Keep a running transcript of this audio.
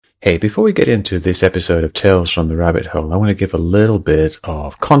Hey, before we get into this episode of Tales from the Rabbit Hole, I want to give a little bit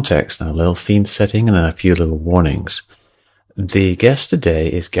of context and a little scene setting and then a few little warnings. The guest today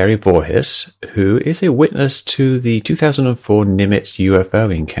is Gary Voorhis, who is a witness to the 2004 Nimitz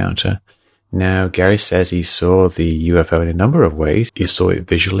UFO encounter. Now, Gary says he saw the UFO in a number of ways. He saw it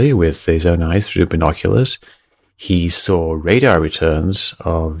visually with his own eyes through binoculars. He saw radar returns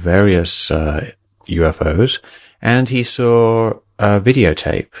of various UFOs, and he saw a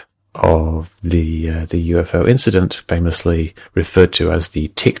videotape of the UFO incident, famously referred to as the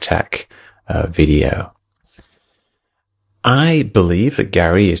Tic Tac video. I believe that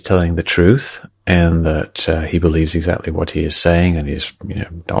Gary is telling the truth and that he believes exactly what he is saying and is,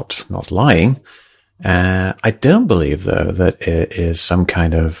 not lying. I don't believe, though, that it is some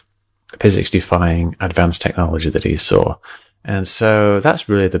kind of physics-defying advanced technology that he saw. And so that's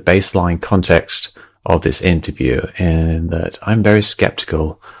really the baseline context of this interview, in that I'm very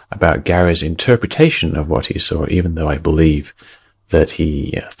skeptical about Gary's interpretation of what he saw, even though I believe that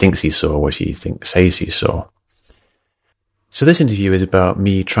he thinks he saw what he says he saw. So this interview is about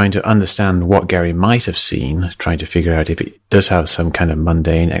me trying to understand what Gary might have seen, trying to figure out if it does have some kind of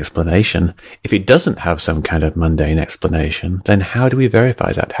mundane explanation. If it doesn't have some kind of mundane explanation, then how do we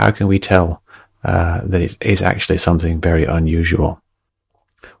verify that? How can we tell that it is actually something very unusual?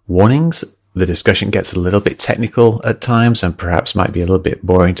 Warnings: the discussion gets a little bit technical at times and perhaps might be a little bit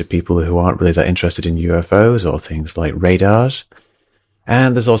boring to people who aren't really that interested in UFOs or things like radars.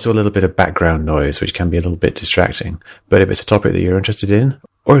 And there's also a little bit of background noise, which can be a little bit distracting. But if it's a topic that you're interested in,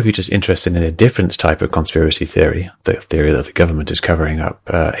 or if you're just interested in a different type of conspiracy theory, the theory that the government is covering up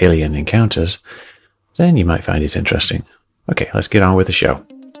alien encounters, then you might find it interesting. Okay, let's get on with the show.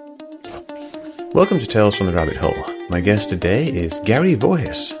 Welcome to Tales from the Rabbit Hole. My guest today is Gary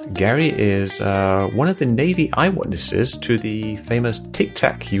Voorhis. Gary is one of the Navy eyewitnesses to the famous Tic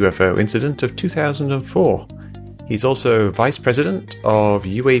Tac UFO incident of 2004. He's also Vice President of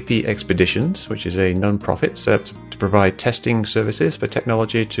UAP Expeditions, which is a non-profit set to provide testing services for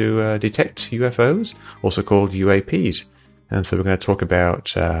technology to detect UFOs, also called UAPs. And so we're going to talk about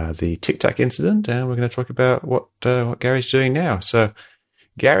the Tic Tac incident, and we're going to talk about what Gary's doing now. So,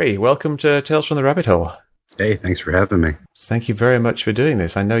 Gary, welcome to Tales from the Rabbit Hole. Hey, thanks for having me. Thank you very much for doing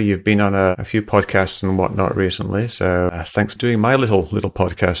this. I know you've been on a few podcasts and whatnot recently, so thanks for doing my little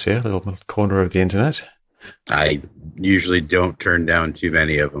podcast here, little corner of the internet. I usually don't turn down too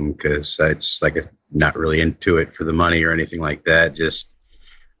many of them because it's like not really into it for the money or anything like that. Just,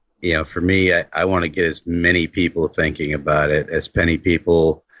 for me, I want to get as many people thinking about it, as many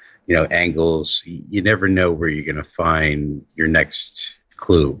people, angles. You never know where you're going to find your next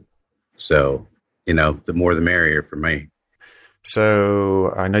clue. So, the more the merrier for me.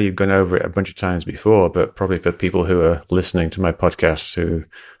 So I know you've gone over it a bunch of times before, but probably for people who are listening to my podcast who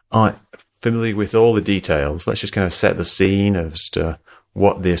aren't familiar with all the details, let's just kind of set the scene as to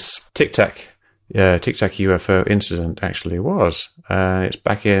what this Tic Tac UFO incident actually was. It's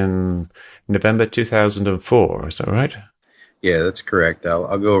back in November 2004, is that right? Yeah, that's correct.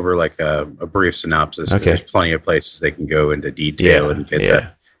 I'll go over like a brief synopsis. Okay. There's plenty of places they can go into detail and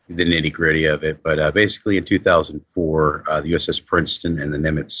get the nitty gritty of it. But basically in 2004, the USS Princeton and the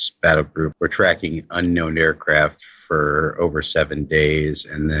Nimitz battle group were tracking unknown aircraft for over 7 days.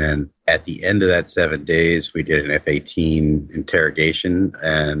 And then at the end of that 7 days, we did an F-18 interrogation,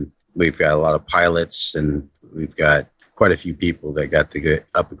 and we've got a lot of pilots, and we've got quite a few people that got to get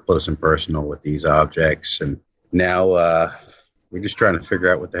up close and personal with these objects. And now we're just trying to figure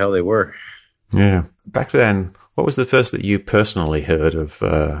out what the hell they were. Yeah. Back then, what was the first that you personally heard of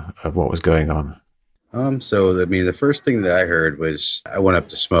what was going on? The first thing that I heard was I went up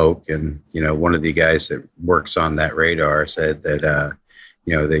to smoke, and, one of the guys that works on that radar said that,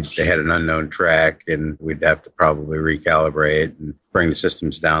 they had an unknown track and we'd have to probably recalibrate and bring the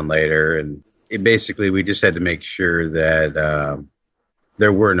systems down later. And we just had to make sure that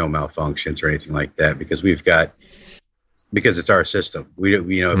there were no malfunctions or anything like that, because it's our system. If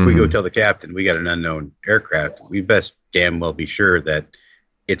we go tell the captain we got an unknown aircraft, we best damn well be sure that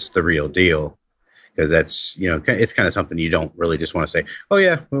it's the real deal. Because that's, it's kind of something you don't really just want to say, oh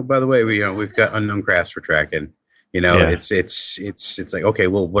yeah, well, by the way, we've got unknown crafts we're tracking. It's like, okay,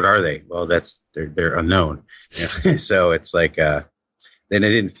 well, what are they? Well, they're unknown. So it's like, then it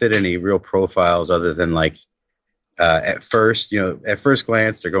didn't fit any real profiles other than like, at first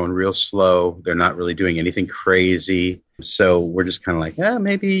glance, they're going real slow. They're not really doing anything crazy. So we're just kind of like,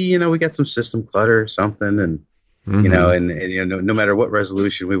 maybe, we got some system clutter or something. And, no matter what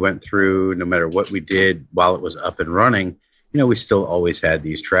resolution we went through, no matter what we did while it was up and running, we still always had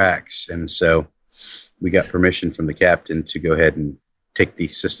these tracks. And so we got permission from the captain to go ahead and take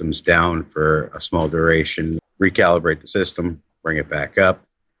these systems down for a small duration, recalibrate the system, bring it back up.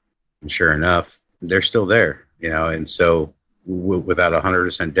 And sure enough, they're still there, and so without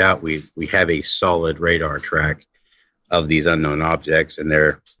 100% doubt, we have a solid radar track of these unknown objects, and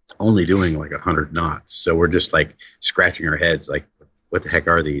they're only doing like 100 knots. So we're just like scratching our heads, like, what the heck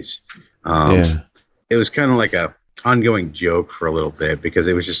are these? It was kind of like a ongoing joke for a little bit, because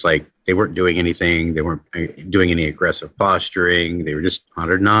it was just like they weren't doing anything. They weren't doing any aggressive posturing. They were just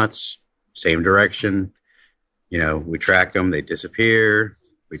 100 knots, same direction. We track them, they disappear.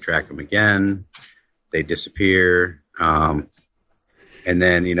 We track them again, they disappear. And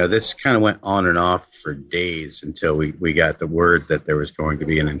then, this kind of went on and off for days until we got the word that there was going to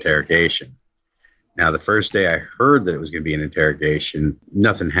be an interrogation. Now, the first day I heard that it was going to be an interrogation,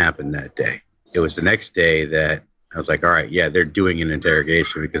 nothing happened that day. It was the next day that I was like, all right, yeah, they're doing an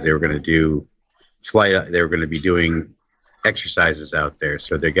interrogation, because they were going to do they were going to be doing exercises out there.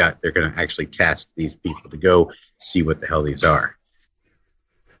 So they're going to actually task these people to go see what the hell these are.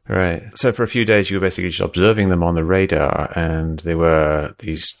 Right. So for a few days, you were basically just observing them on the radar, and there were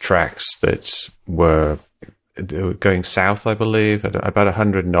these tracks that were going south, I believe, at about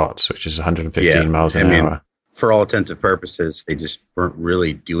 100 knots, which is 115 miles an hour. For all intents and purposes, they just weren't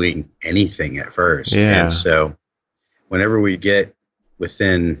really doing anything at first. Yeah. And so whenever we get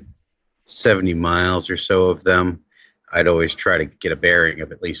within 70 miles or so of them, I'd always try to get a bearing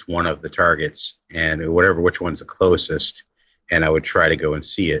of at least one of the targets, and which one's the closest. And I would try to go and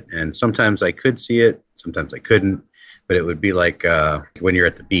see it. And sometimes I could see it, sometimes I couldn't. But it would be like when you're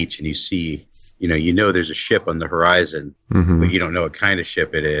at the beach and you see, there's a ship on the horizon, but you don't know what kind of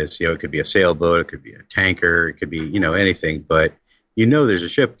ship it is. It could be a sailboat, it could be a tanker, it could be, anything. But there's a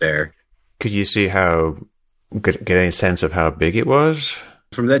ship there. Could you see get any sense of how big it was?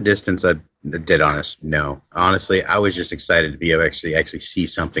 From that distance, dead honest, no. Honestly, I was just excited to be able to actually see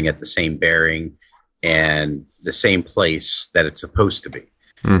something at the same bearing and the same place that it's supposed to be.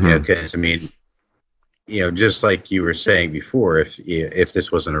 Because just like you were saying before, if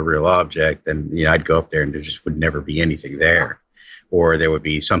this wasn't a real object, then I'd go up there and there just would never be anything there, or there would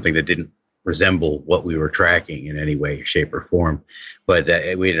be something that didn't resemble what we were tracking in any way, shape, or form. But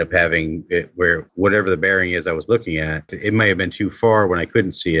we ended up having it where whatever the bearing is I was looking at, it may have been too far when I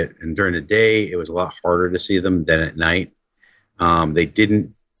couldn't see it, and during the day it was a lot harder to see them than at night. They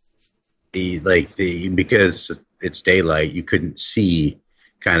didn't. Because it's daylight, you couldn't see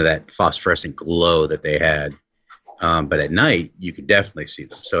kind of that phosphorescent glow that they had. But at night, you could definitely see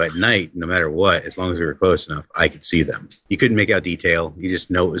them. So at night, no matter what, as long as we were close enough, I could see them. You couldn't make out detail. You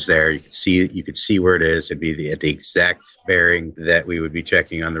just know it was there. You could see it. You could see where it is. It'd be at the exact bearing that we would be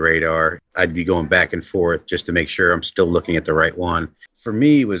checking on the radar. I'd be going back and forth just to make sure I'm still looking at the right one. For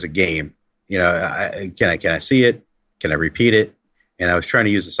me, it was a game. Can I see it? Can I repeat it? And I was trying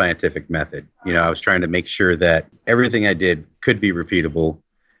to use the scientific method. I was trying to make sure that everything I did could be repeatable.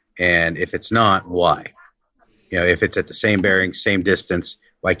 And if it's not, why? If it's at the same bearing, same distance,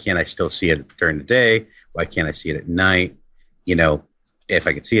 why can't I still see it during the day? Why can't I see it at night? If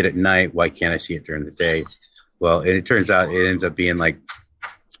I could see it at night, why can't I see it during the day? Well, it turns out it ends up being like,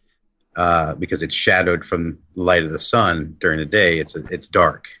 because it's shadowed from the light of the sun during the day, it's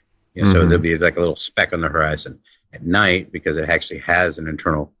dark. So there'll be like a little speck on the horizon. At night, because it actually has an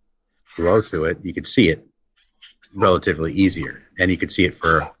internal glow to it, you could see it relatively easier, and you could see it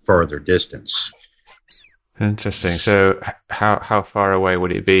for a further distance. Interesting. So how far away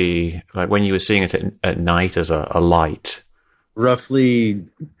would it be, like when you were seeing it at night as a light? Roughly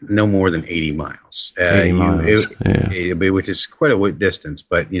no more than 80 miles. 80 miles, which is quite a distance,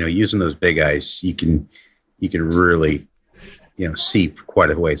 but using those big eyes, you can really see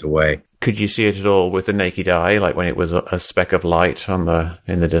quite a ways away. Could you see it at all with the naked eye, like when it was a speck of light in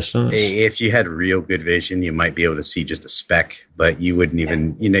the distance? If you had real good vision, you might be able to see just a speck, but you wouldn't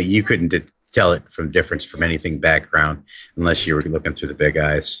even, you couldn't tell it from difference from anything background unless you were looking through the big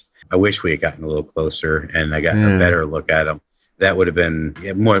eyes. I wish we had gotten a little closer and I got a better look at them. That would have been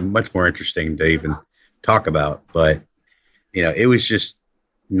much more interesting to even talk about. But, it was just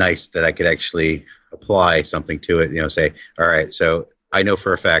nice that I could actually apply something to it, say, all right, so I know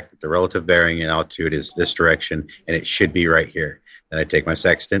for a fact that the relative bearing and altitude is this direction, and it should be right here. Then I'd take my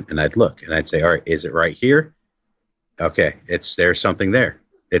sextant and I'd look, and I'd say, all right, is it right here? Okay, there's something there.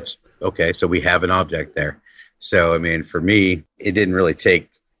 It's okay, so we have an object there. So, for me, it didn't really take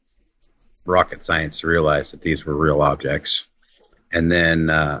rocket science to realize that these were real objects. And then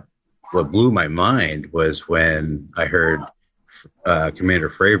what blew my mind was when I heard Commander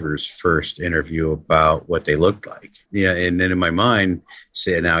Fravor's first interview about what they looked like. And then in my mind,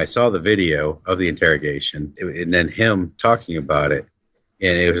 now I saw the video of the interrogation, and then him talking about it.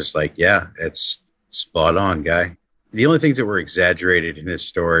 And it was just like, yeah, it's spot on, guy. The only things that were exaggerated in his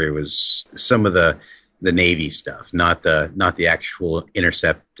story was some of the Navy stuff, not the actual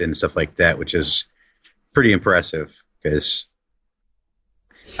intercept and stuff like that, which is pretty impressive because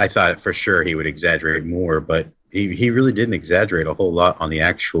I thought for sure he would exaggerate more, but he really didn't exaggerate a whole lot on the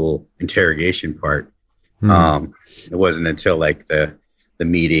actual interrogation part. It wasn't until like the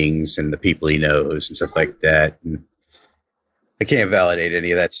meetings and the people he knows and stuff like that. And I can't validate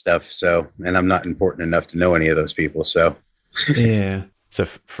any of that stuff. So, and I'm not important enough to know any of those people. So, yeah. So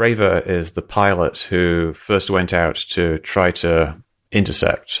Fravor is the pilot who first went out to try to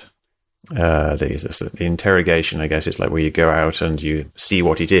intercept the interrogation. I guess it's like where you go out and you see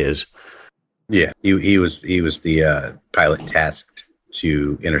what it is. Yeah, he was the pilot tasked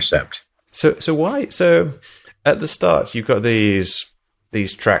to intercept. So why? So at the start, you've got these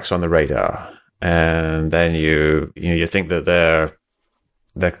tracks on the radar, and then you think that they're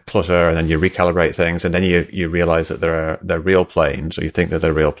clutter, and then you recalibrate things, and then you realize that they're real planes, or you think that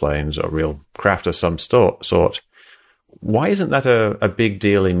they're real planes or real craft of some sort. Why isn't that a big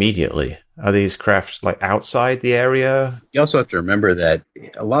deal immediately? Are these crafts like outside the area? You also have to remember that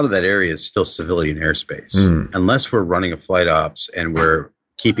a lot of that area is still civilian airspace. Unless we're running a flight ops and we're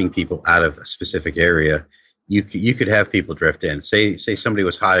keeping people out of a specific area, you could have people drift in. Say somebody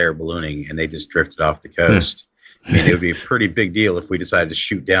was hot air ballooning and they just drifted off the coast. I mean, it would be a pretty big deal if we decided to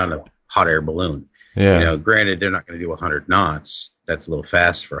shoot down a hot air balloon. Yeah. Granted, they're not going to do 100 knots. That's a little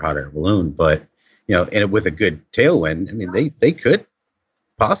fast for a hot air balloon, but and with a good tailwind, I mean, they could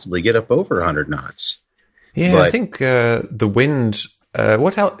possibly get up over 100 knots. Yeah, but I think the wind. It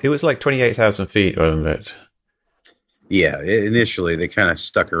was like 28,000 feet, wasn't it? Yeah, initially they kind of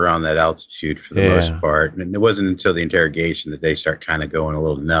stuck around that altitude for the most part, and it wasn't until the interrogation that they start kind of going a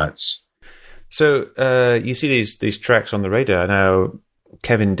little nuts. So you see these tracks on the radar now.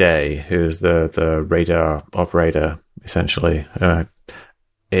 Kevin Day, who's the radar operator, essentially,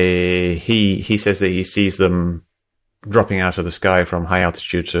 he says that he sees them dropping out of the sky from high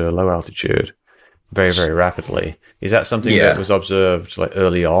altitude to low altitude very, very rapidly. Is that something that was observed like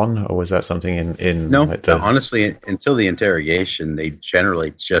early on, or was that something in No, like honestly, until the interrogation, they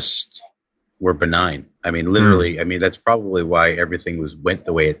generally just were benign. I mean, literally, I mean, that's probably why everything went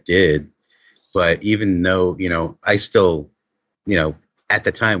the way it did. But even though, I still, at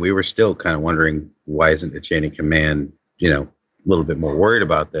the time, we were still kind of wondering, why isn't the chain of command, a little bit more worried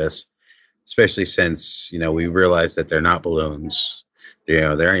about this, especially since, we realized that they're not balloons.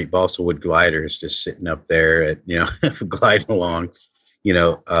 There ain't balsa wood gliders just sitting up there at, gliding along,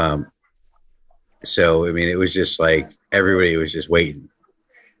 so, I mean, it was just like everybody was just waiting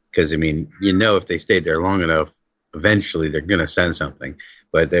because, I mean, if they stayed there long enough, eventually they're going to send something.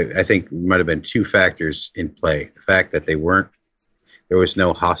 But I think there might have been two factors in play. The fact that there was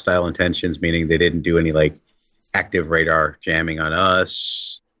no hostile intentions, meaning they didn't do any like active radar jamming on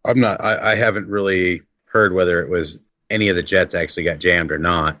us. I haven't really heard whether it was any of the jets actually got jammed or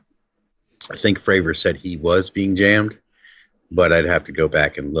not. I think Fravor said he was being jammed, but I'd have to go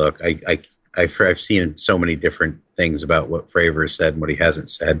back and look. I've seen so many different things about what Fravor said and what he hasn't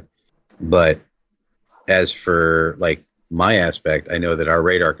said. But as for like my aspect, I know that our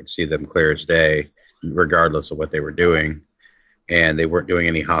radar could see them clear as day, regardless of what they were doing. And they weren't doing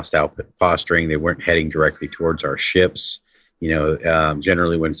any hostile posturing. They weren't heading directly towards our ships.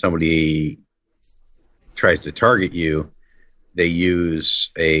 Generally when somebody tries to target you, they use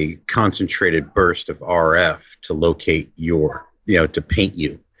a concentrated burst of RF to locate to paint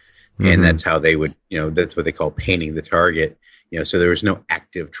you. And that's how they would, that's what they call painting the target. So there was no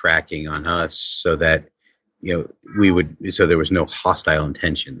active tracking on us so that, so there was no hostile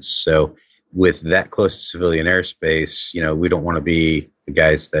intentions. So with that close to civilian airspace, we don't want to be the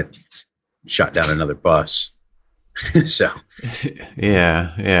guys that shot down another bus. So.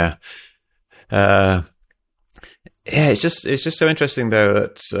 Yeah. It's just so interesting though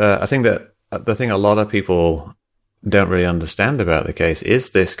that I think that the thing a lot of people don't really understand about the case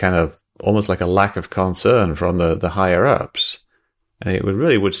is this kind of almost like a lack of concern from the higher ups. And it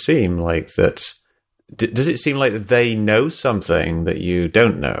would seem like that. Does it seem like that they know something that you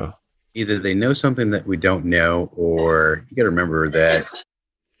don't know? Either they know something that we don't know, or you got to remember that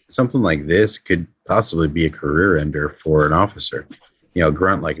something like this could possibly be a career ender for an officer. A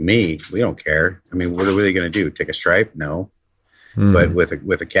grunt like me, we don't care. I mean, what are they going to do? Take a stripe? No. But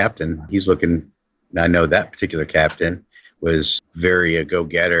with a captain, he's looking. I know that particular captain was very a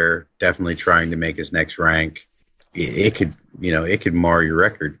go-getter, definitely trying to make his next rank. It could mar your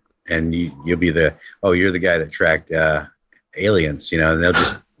record, and you'll be you're the guy that tracked aliens, and they'll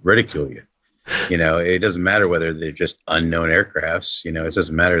just ridicule you. It doesn't matter whether they're just unknown aircrafts. It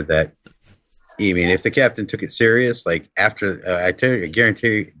doesn't matter that. I mean, if the captain took it serious, like after, I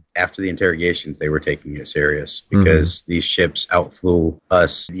guarantee after the interrogations, they were taking it serious because these ships outflew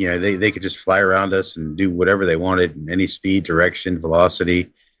us. They could just fly around us and do whatever they wanted in any speed, direction,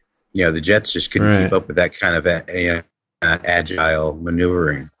 velocity. The jets just couldn't keep up with that kind of agile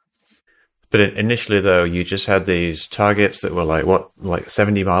maneuvering. But initially, though, you just had these targets that were like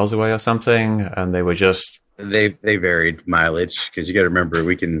 70 miles away or something, and they were just... They varied mileage, because you got to remember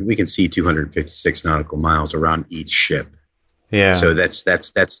we can see 256 nautical miles around each ship. Yeah. So that's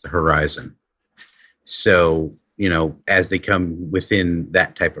the horizon. So as they come within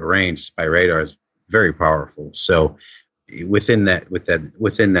that type of range, spy radar is very powerful. So within that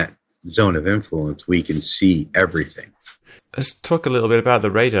zone of influence, we can see everything. Let's talk a little bit about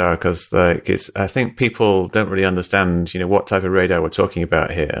the radar, because I think people don't really understand, what type of radar we're talking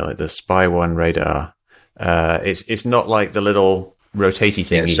about here. Like the Spy 1 radar, it's not like the little rotatey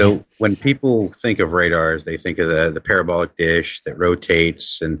thingy. Yeah, so when people think of radars, they think of the parabolic dish that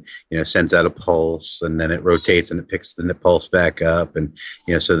rotates and sends out a pulse, and then it rotates and it picks the pulse back up, and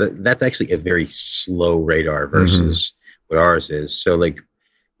so that's actually a very slow radar versus what ours is. So like,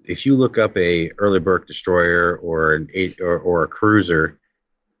 if you look up a early Burke destroyer or or a cruiser,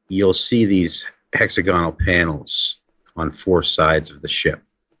 you'll see these hexagonal panels on four sides of the ship.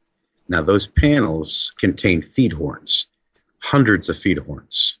 Now, those panels contain feed horns, hundreds of feed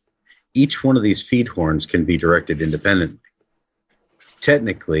horns. Each one of these feed horns can be directed independently.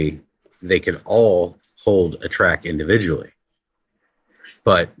 Technically, they can all hold a track individually,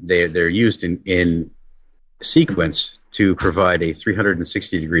 but they're used in sequence to provide a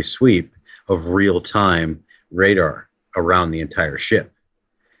 360-degree sweep of real-time radar around the entire ship.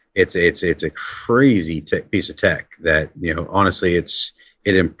 It's a crazy piece of tech that, honestly,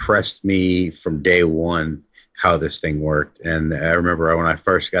 it impressed me from day one how this thing worked. And I remember when I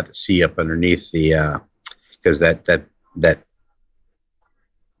first got to see up underneath because that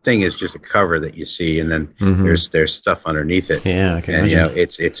thing is just a cover that you see, and then there's stuff underneath it. Yeah, I can imagine.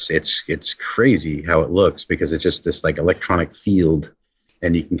 It's crazy how it looks, because it's just this like electronic field,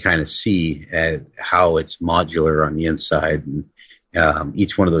 and you can kind of see how it's modular on the inside. And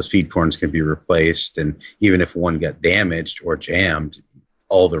each one of those feed horns can be replaced, and even if one got damaged or jammed,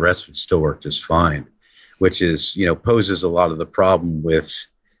 all the rest would still work just fine. Which is poses a lot of the problem with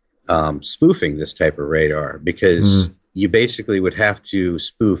spoofing this type of radar, because you basically would have to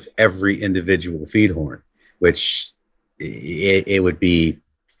spoof every individual feed horn, which it would be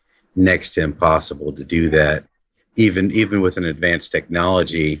next to impossible to do that, even with an advanced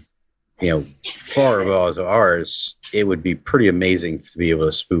technology, far above ours. It would be pretty amazing to be able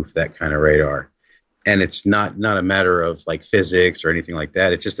to spoof that kind of radar. And it's not a matter of like physics or anything like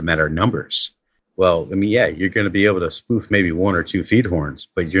that. It's just a matter of numbers. Well, I mean, yeah, you're going to be able to spoof maybe one or two feed horns,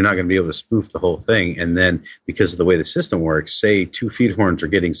 but you're not going to be able to spoof the whole thing. And then because of the way the system works, say two feed horns are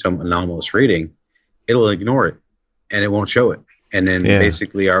getting some anomalous reading, it'll ignore it and it won't show it. And then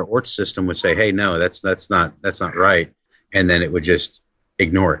basically our ORT system would say, hey, no, that's not right. And then it would just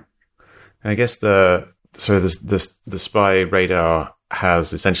ignore it. I guess the spy radar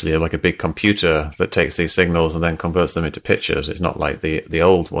has essentially like a big computer that takes these signals and then converts them into pictures. It's not like the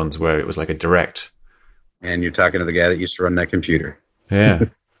old ones where it was like a direct. And you're talking to the guy that used to run that computer. Yeah.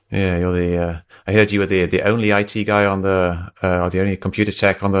 Yeah. You're the, I heard you were the only IT guy on or the only computer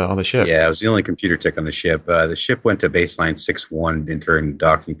tech on the ship. Yeah. I was the only computer tech on the ship. The ship went to baseline 6-1 during the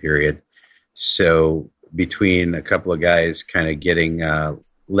docking period. So between a couple of guys kind of getting,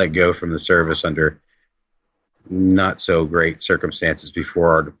 let go from the service under not so great circumstances before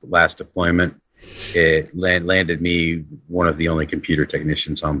our last deployment, it landed me one of the only computer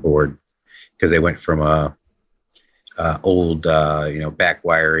technicians on board, because they went from old back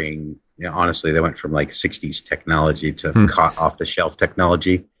wiring. Honestly, they went from like 60s technology to off the shelf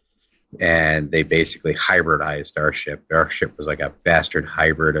technology, and they basically hybridized our ship. Our ship was like a bastard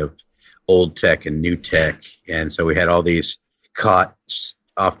hybrid of old tech and new tech, and so we had all these caught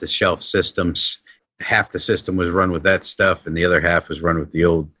off the shelf systems. Half the system was run with that stuff, and the other half was run with the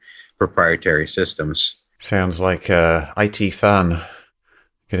old proprietary systems. Sounds like IT fun,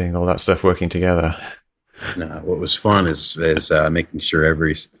 getting all that stuff working together. No, what was fun is making sure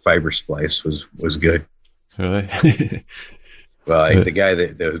every fiber splice was good. Really? Well, the guy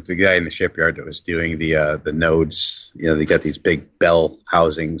in the shipyard that was doing the nodes, they got these big bell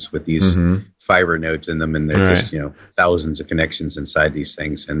housings with these fiber nodes in them, and they're just thousands of connections inside these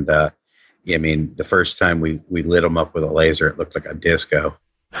things. And I mean, the first time we lit them up with a laser, it looked like a disco.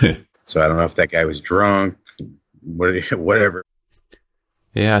 So I don't know if that guy was drunk, whatever.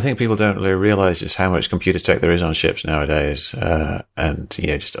 Yeah, I think people don't really realize just how much computer tech there is on ships nowadays, and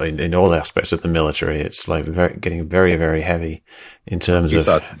just in all aspects of the military, it's like getting very, very heavy in terms You of.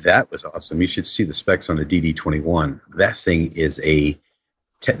 thought that was awesome. You should see the specs on the DD-21. That thing is a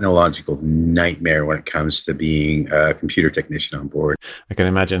technological nightmare when it comes to being a computer technician on board. I can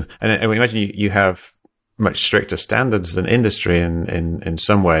imagine, and I imagine you have much stricter standards than industry in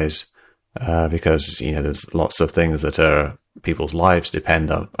some ways, because there's lots of things that are people's lives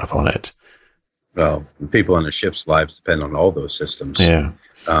depend upon it. Well, people on the ship's lives depend on all those systems. Yeah.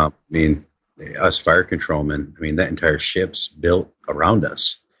 I mean, us fire controlmen, that entire ship's built around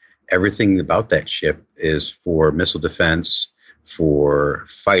us. Everything about that ship is for missile defense, for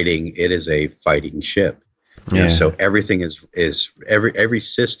fighting. It is a fighting ship. So everything is every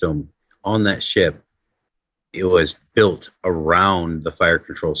system on that ship, it was built around the fire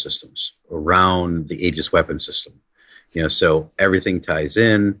control systems, around the Aegis weapon system. So everything ties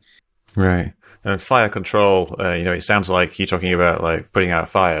in. Right. And fire control, it sounds like you're talking about like putting out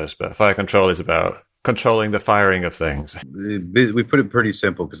fires, but fire control is about controlling the firing of things. We put it pretty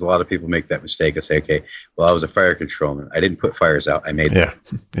simple because a lot of people make that mistake and say, okay, well, I was a fire controlman. I didn't put fires out. I made them.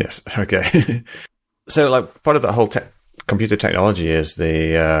 Yeah. Yes. Okay. So like part of that whole computer technology is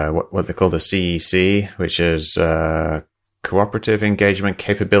the what they call the CEC, which is cooperative engagement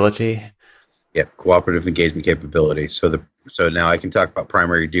capability. Yeah, cooperative engagement capability. So now I can talk about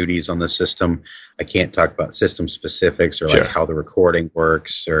primary duties on the system. I can't talk about system specifics or like how the recording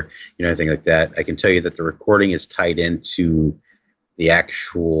works or anything like that. I can tell you that the recording is tied into the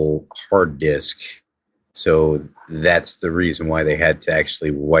actual hard disk. So that's the reason why they had to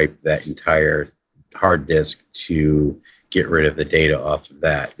actually wipe that entire hard disk to get rid of the data off of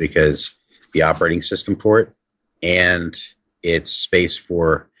that, because the operating system for it and its space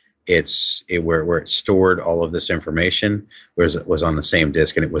for where it stored all of this information was on the same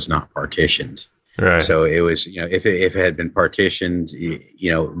disk, and it was not partitioned. Right. So it was, if it had been partitioned,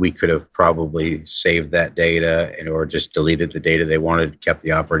 we could have probably saved that data or just deleted the data they wanted, kept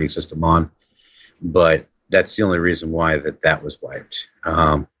the operating system on. But that's the only reason why that was wiped.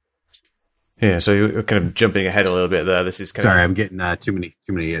 Yeah. So you're kind of jumping ahead a little bit there. This is I'm getting too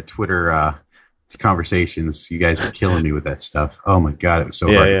many Twitter conversations. You guys are killing me with that stuff. Oh my god, it was so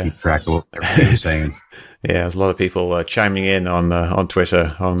hard to keep track of what everything you're saying. Yeah, there's a lot of people chiming in on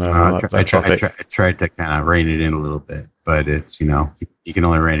Twitter on that topic. I tried to kind of rein it in a little bit, but it's you can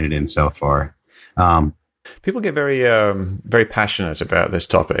only rein it in so far. People get very very passionate about this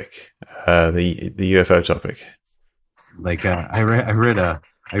topic, the UFO topic. Like I read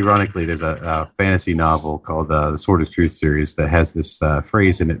ironically, there's a fantasy novel called The Sword of Truth series that has this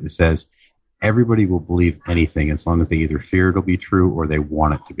phrase in it that says, everybody will believe anything as long as they either fear it'll be true or they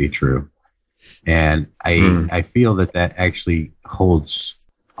want it to be true. And I feel that actually holds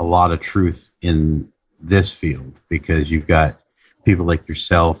a lot of truth in this field, because you've got people like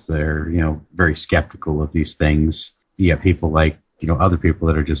yourself that are, very skeptical of these things. You got people like, other people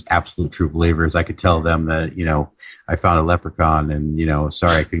that are just absolute true believers. I could tell them that, I found a leprechaun and,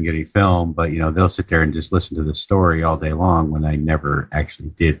 sorry, I couldn't get any film, but, they'll sit there and just listen to the story all day long when I never actually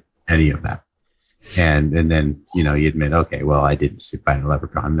did any of that. And then, you admit, okay, well, I didn't find a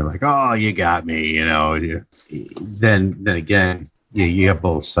leprechaun. And they're like, oh, you got me, Then again, you have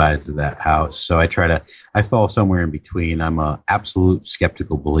both sides of that house. So I fall somewhere in between. I'm a absolute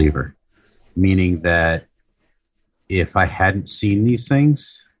skeptical believer, meaning that if I hadn't seen these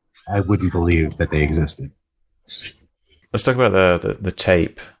things, I wouldn't believe that they existed. Let's talk about the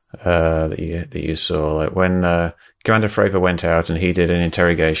tape that you saw. Like when Commander Fravor went out and he did an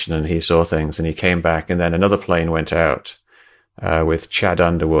interrogation and he saw things, and he came back, and then another plane went out with Chad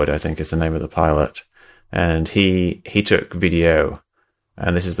Underwood, I think is the name of the pilot, and he took video,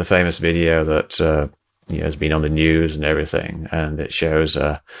 and this is the famous video that has been on the news and everything, and it shows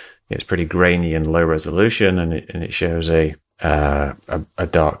it's pretty grainy and low resolution, and it shows a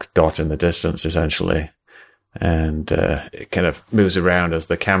dark dot in the distance essentially, and it kind of moves around as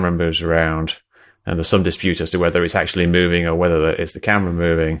the camera moves around. And there's some dispute as to whether it's actually moving or whether it's the camera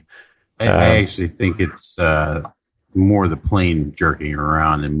moving. I actually think it's more the plane jerking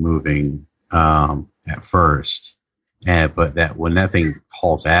around and moving at first. But that when that thing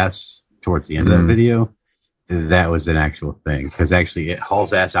hauls ass towards the end of that video, that was an actual thing. Because actually it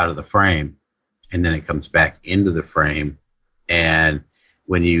hauls ass out of the frame, and then it comes back into the frame. And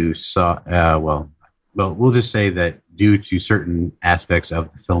when you saw, well, we'll just say that due to certain aspects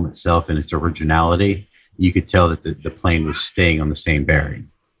of the film itself and its originality, you could tell that the plane was staying on the same bearing.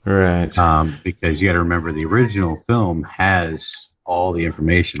 Right. Because you got to remember, the original film has all the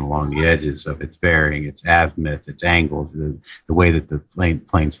information along the edges of its bearing, its azimuth, its angles, the way that the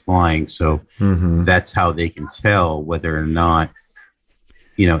plane's flying. So that's how they can tell whether or not,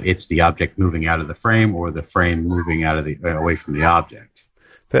 it's the object moving out of the frame or the frame moving out of away from the object.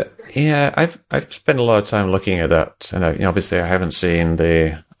 But yeah, I've spent a lot of time looking at that, and obviously I haven't seen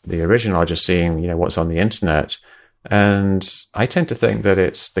the original. I've just seen what's on the internet, and I tend to think that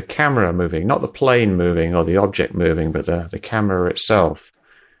it's the camera moving, not the plane moving or the object moving, but the camera itself.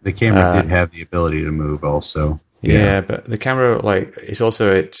 The camera did have the ability to move, also. Yeah, but the camera, it's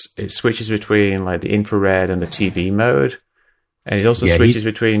also it switches between the infrared and the TV mode. And it also switches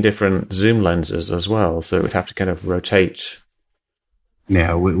between different zoom lenses as well, so it would have to kind of rotate.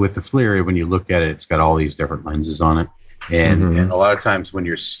 Yeah, with the FLIR, when you look at it, it's got all these different lenses on it. And a lot of times when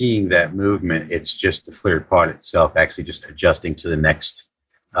you're seeing that movement, it's just the FLIR pod itself actually just adjusting to the next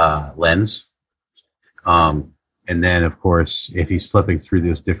lens. And then, of course, if he's flipping through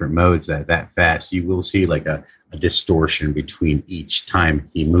those different modes that fast, you will see a distortion between each time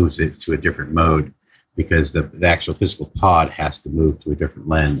he moves it to a different mode, because the actual physical pod has to move to a different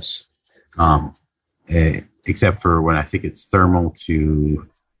lens, except for when I think it's thermal to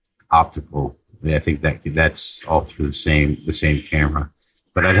optical. I think that's all through the same camera.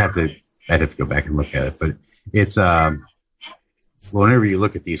 But I'd have to go back and look at it. But it's whenever you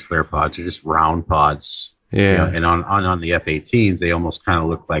look at these FLIR pods, they're just round pods. Yeah. And on the F-18s, they almost kind of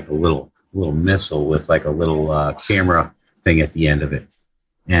look like a little missile with a little camera thing at the end of it.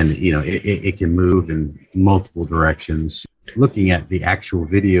 And, it can move in multiple directions. Looking at the actual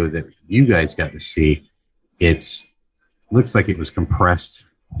video that you guys got to see, looks like it was compressed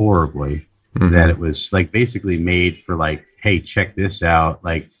horribly. That it was basically made for hey, check this out,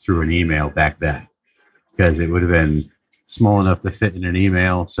 through an email back then, because it would have been small enough to fit in an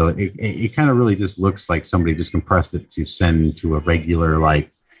email. So it kind of really just looks like somebody just compressed it to send to a regular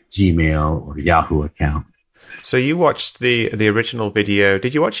Gmail or Yahoo account. So you watched the original video.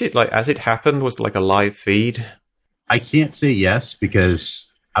 Did you watch it as it happened? Was it a live feed? I can't say yes, because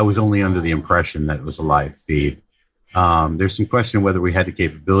I was only under the impression that it was a live feed. There's some question whether we had the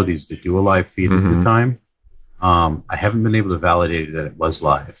capabilities to do a live feed at the time. I haven't been able to validate that it was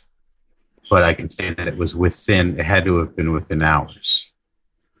live, but I can say that it had to have been within hours.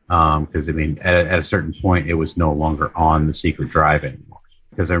 Because at a certain point, it was no longer on the secret drive anymore.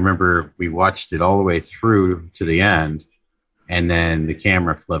 Because I remember we watched it all the way through to the end, and then the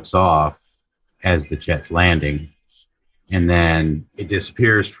camera flips off as the jet's landing, and then it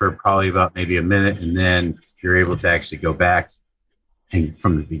disappears for probably about maybe a minute, and then you're able to actually go back and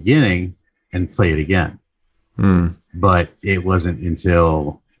from the beginning and play it again. But it wasn't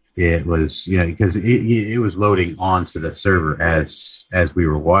until it was, because it was loading onto the server as we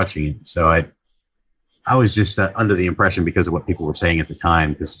were watching it. So I was just under the impression, because of what people were saying at the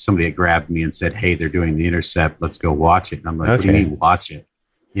time, because somebody had grabbed me and said, "Hey, they're doing the intercept. Let's go watch it." And I'm like, "What do you mean watch it?"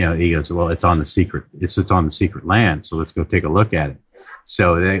 He goes, "Well, it's on the secret. It's on the secret land. So let's go take a look at it."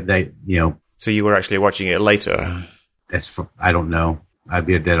 So they. So you were actually watching it later. I don't know. I'd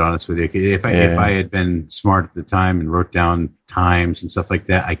be dead honest with you. If I had been smart at the time and wrote down times and stuff like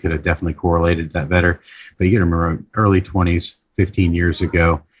that, I could have definitely correlated that better. But you got to remember, early 20s, 15 years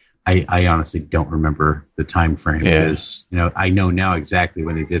ago. I honestly don't remember the time frame. Because, I know now exactly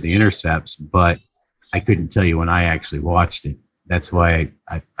when they did the intercepts, but I couldn't tell you when I actually watched it. That's why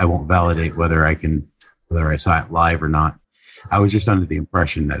I won't validate whether I saw it live or not. I was just under the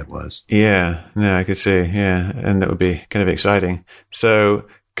impression that it was. Yeah, no, I could see. Yeah, and that would be kind of exciting. So,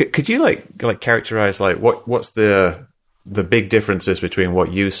 could you characterize what's the big differences between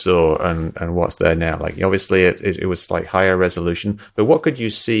what you saw and what's there now? Obviously, it was higher resolution, but what could you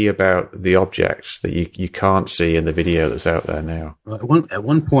see about the object that you can't see in the video that's out there now? Well, at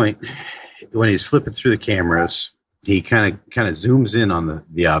one point, when he's flipping through the cameras, he kind of zooms in on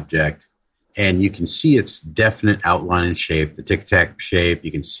the object. And you can see its definite outline and shape, the tic-tac shape.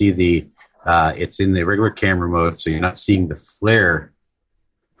 You can see it's in the regular camera mode, so you're not seeing the flare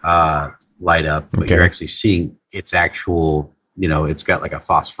light up, but you're actually seeing its actual, it's got a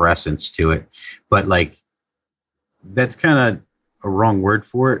phosphorescence to it. But that's kind of a wrong word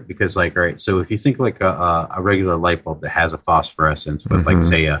for it, because all right, so if you think a regular light bulb that has a phosphorescence, but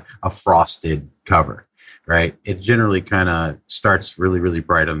say a frosted cover. Right, it generally kind of starts really, really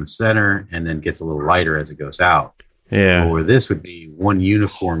bright on the center and then gets a little lighter as it goes out. Yeah. Where this would be one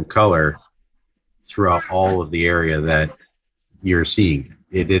uniform color throughout all of the area that you're seeing.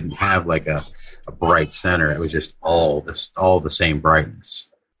 It didn't have a bright center. It was just all the same brightness.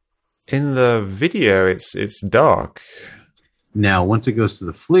 In the video, it's dark. Now, once it goes to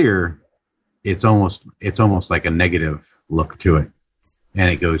the FLIR, it's almost like a negative look to it. and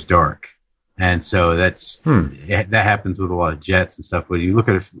it goes dark. And so that happens with a lot of jets and stuff. When you look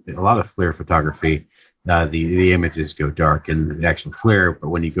at a lot of FLIR photography, the images go dark in the actual FLIR, but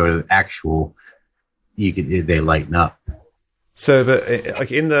when you go to the actual, they lighten up. So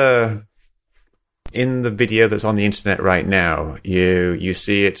like in the video that's on the internet right now, you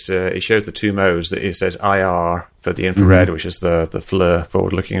see it shows the two modes. That it says IR for the infrared, which is the FLIR,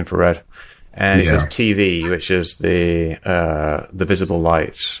 forward-looking infrared, and it says TV, which is the visible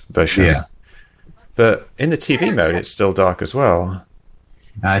light version. Yeah. But in the TV mode, it's still dark as well.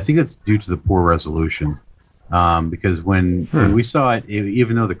 I think it's due to the poor resolution. Because when we saw it,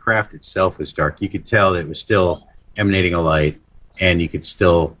 even though the craft itself was dark, you could tell that it was still emanating a light, and you could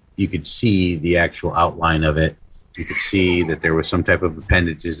see the actual outline of it. You could see that there was some type of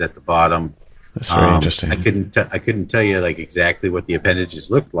appendages at the bottom. That's very interesting. I couldn't tell you like exactly what the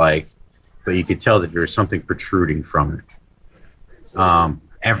appendages looked like, but you could tell that there was something protruding from it.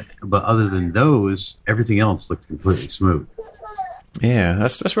 But other than those, everything else looked completely smooth. Yeah,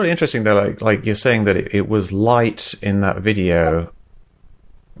 that's really interesting though. Like you're saying that it was light in that video,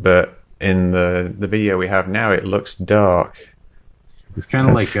 but in the video we have now, it looks dark. It's kind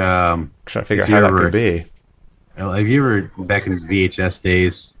of like trying to figure out how that could be. Have you ever, back in VHS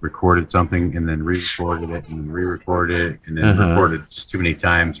days, recorded something and then re-recorded it and then re-recorded it and then recorded just too many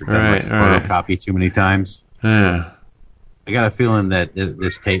times, or done photocopy too many times? Yeah. I got a feeling that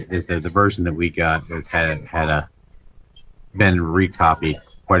this tape, the version that we got, had been recopied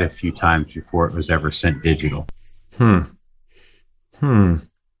quite a few times before it was ever sent digital. Have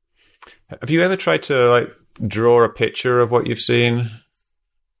you ever tried to like draw a picture of what you've seen?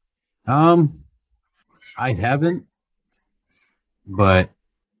 I haven't, but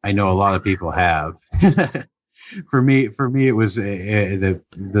I know a lot of people have. For me, it was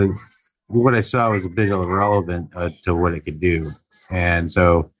what I saw was a bit irrelevant to what it could do, and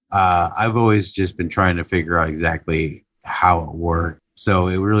so I've always just been trying to figure out exactly how it worked. So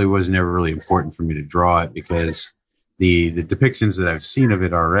it really was never really important for me to draw it, because the depictions that I've seen of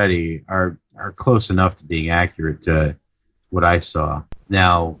it already are close enough to being accurate to what I saw.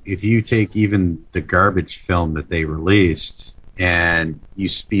 Now, if you take even the garbage film that they released and you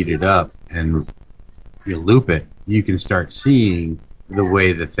speed it up and you loop it, you can start seeing the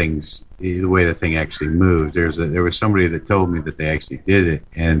way the thing actually moves. There was somebody that told me that they actually did it,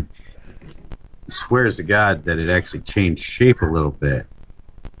 and swears to God that it actually changed shape a little bit.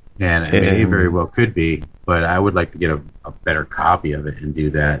 And I mean, it very well could be, but I would like to get a better copy of it and do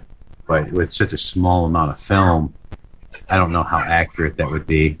that. But with such a small amount of film, I don't know how accurate that would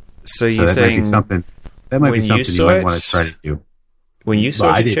be. So you're saying that might be something you might want to try to do. When you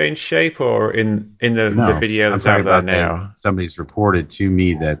saw it change shape, or in the video that's out there now? Somebody's reported to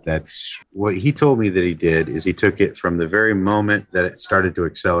me that's what he told me that he did. Is he took it from the very moment that it started to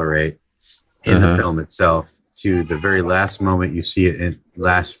accelerate in the film itself to the very last moment you see it in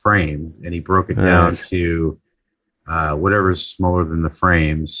last frame, and he broke it down to whatever's smaller than the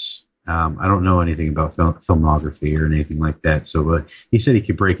frames. I don't know anything about filmography or anything like that, so he said he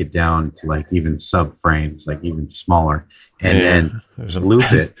could break it down to like even sub frames, like even smaller, and then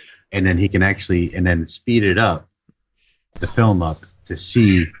loop it, and then he can actually and then speed it up, the film up, to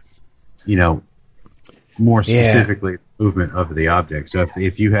see, more specifically the movement of the object. So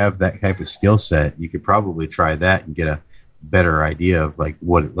if you have that type of skill set, you could probably try that and get a better idea of like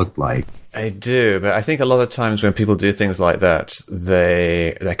what it looked like. I do, but I think a lot of times when people do things like that,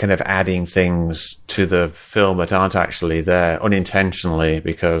 they're kind of adding things to the film that aren't actually there unintentionally,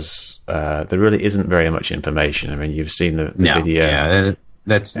 because there really isn't very much information. I mean, you've seen the video. Yeah,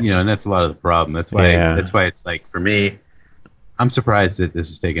 that's and that's a lot of the problem. That's why it's like, for me, I'm surprised that this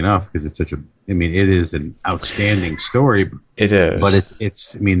is taken off, because it's such it is an outstanding story. It is. But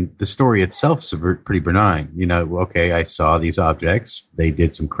the story itself is pretty benign. Okay, I saw these objects. They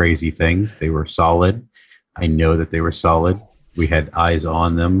did some crazy things. They were solid. I know that they were solid. We had eyes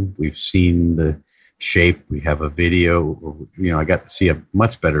on them. We've seen the shape. We have a video. I got to see a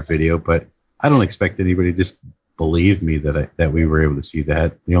much better video, but I don't expect anybody to just believe me that we were able to see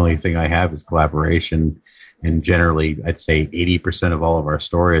that. The only thing I have is collaboration. And generally, I'd say 80% of all of our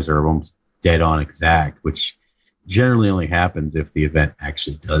stories are almost dead on exact, which generally only happens if the event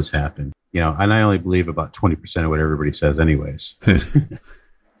actually does happen. And I only believe about 20% of what everybody says anyways.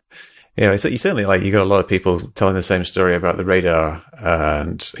 Yeah, so you certainly you got a lot of people telling the same story about the radar,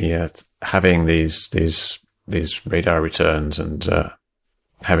 and having these radar returns, and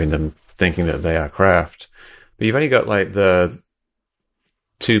having them thinking that they are craft. But you've only got the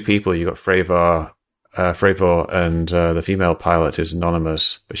two people. You got Fravor and the female pilot, who's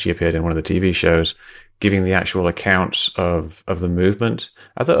anonymous, but she appeared in one of the TV shows. giving the actual accounts of the movement.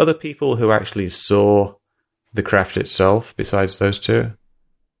 Are there other people who actually saw the craft itself besides those two?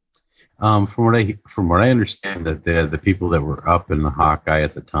 From what I understand, that the people that were up in the Hawkeye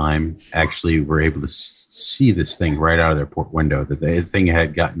at the time actually were able to see this thing right out of their port window. That the thing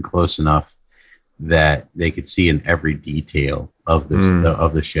had gotten close enough that they could see in every detail of this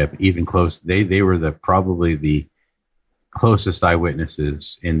of the ship, even close. They were probably the closest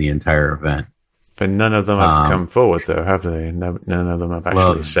eyewitnesses in the entire event. But none of them have come forward, though, have they? No, none of them have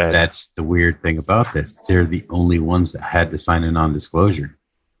actually said. That's the weird thing about this. They're the only ones that had to sign a non-disclosure.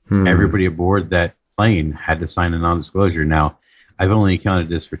 Everybody aboard that plane had to sign a non-disclosure. Now, I've only accounted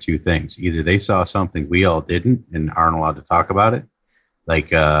this for two things. Either they saw something we all didn't and aren't allowed to talk about it, like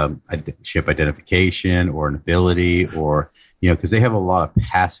ship identification or an ability, or because they have a lot of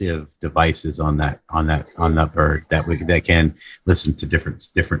passive devices on that bird that can listen to different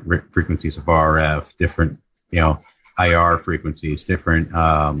frequencies of RF, different IR frequencies, different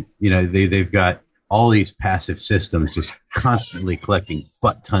they've got all these passive systems just constantly collecting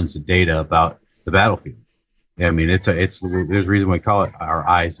butt tons of data about the battlefield. I mean, there's a reason we call it our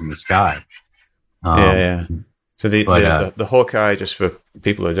eyes in the sky. Yeah. So the Hawkeye, just for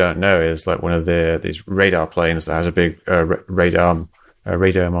people who don't know, is like one of these radar planes that has a big radar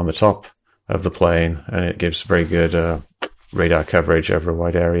on the top of the plane, and it gives very good radar coverage over a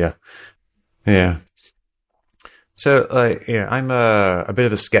wide area. Yeah. So, I'm a bit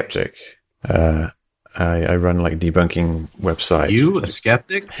of a skeptic. I run like debunking websites. You a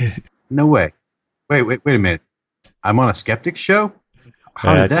skeptic? No way. Wait a minute. I'm on a skeptic show?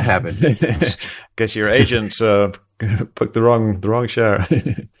 How did that happen? Guess your agent picked the wrong show.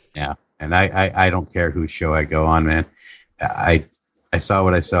 Yeah, and I don't care whose show I go on, man. I saw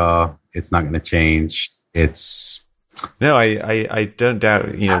what I saw. It's not going to change. No, I don't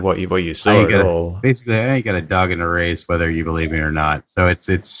doubt what you saw at all. Basically, I ain't got a dog in a race whether you believe me or not. So it's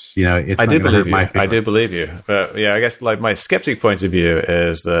I do believe you. I do believe you, but I guess like my skeptic point of view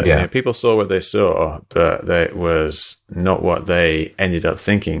is that people saw what they saw, but that was not what they ended up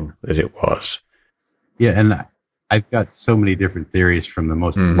thinking that it was. Yeah, and I've got so many different theories, from the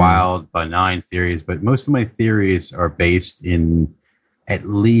most wild, benign theories, but most of my theories are based in at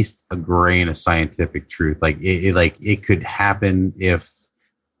least a grain of scientific truth. Like it could happen. If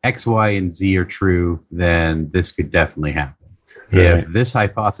X, Y, and Z are true, then this could definitely happen. Right. If this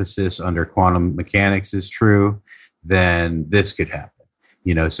hypothesis under quantum mechanics is true, then this could happen.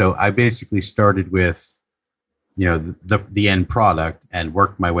 So I basically started with, the end product and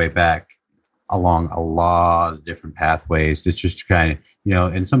worked my way back along a lot of different pathways. It's just kind of,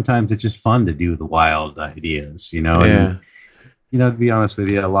 and sometimes it's just fun to do the wild ideas, Yeah. And, to be honest with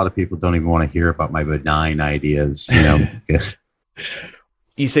you, a lot of people don't even want to hear about my benign ideas.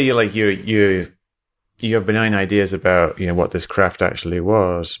 You say you have benign ideas about what this craft actually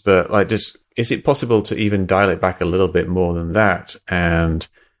was, but is it possible to even dial it back a little bit more than that and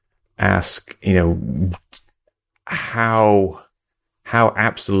ask how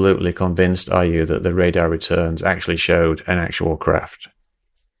absolutely convinced are you that the radar returns actually showed an actual craft?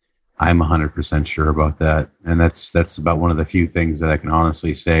 I'm 100% sure about that, and that's about one of the few things that I can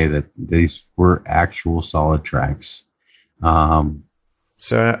honestly say that these were actual solid tracks.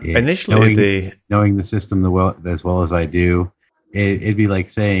 So initially, knowing the system as well as I do, it'd be like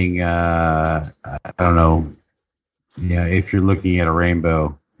saying, I don't know, if you're looking at a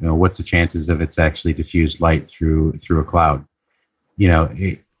rainbow, what's the chances of it's actually diffused light through a cloud?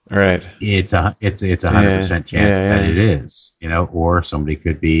 Right. It's 100% chance that it is, or somebody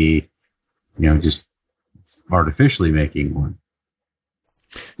could be, just artificially making one.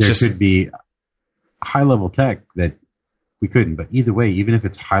 There could be high level tech that we couldn't, but either way, even if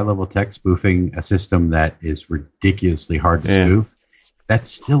it's high level tech spoofing a system that is ridiculously hard to spoof, that's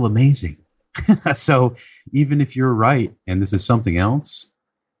still amazing. So even if you're right and this is something else,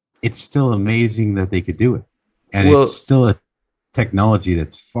 it's still amazing that they could do it. And it's still a technology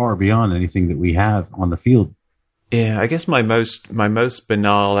that's far beyond anything that we have on the field. Yeah, I guess my most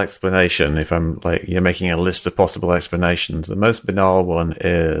banal explanation, if I'm making a list of possible explanations, the most banal one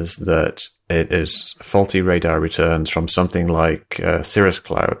is that it is faulty radar returns from something like cirrus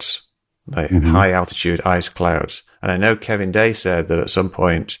clouds, high altitude ice clouds. And I know Kevin Day said that at some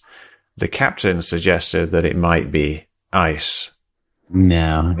point the captain suggested that it might be ice.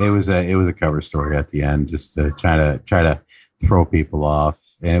 No, it was a cover story at the end, just to try to throw people off.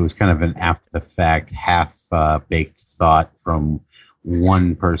 And it was kind of an after the fact, half baked thought from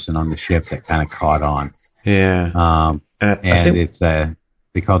one person on the ship that kind of caught on. Yeah. And it's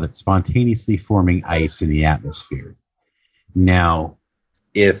they called it spontaneously forming ice in the atmosphere. Now,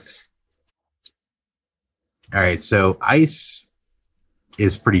 if All right, so ice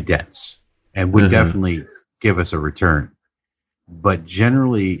is pretty dense and would definitely give us a return. But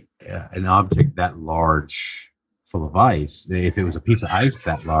generally, an object that large full of ice, if it was a piece of ice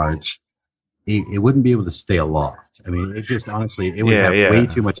that large, it wouldn't be able to stay aloft. I mean, it just honestly, it would have way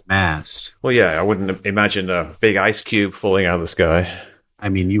too much mass. Well, yeah, I wouldn't imagine a big ice cube falling out of the sky. I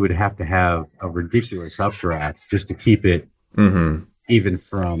mean, you would have to have a ridiculous updraft just to keep it even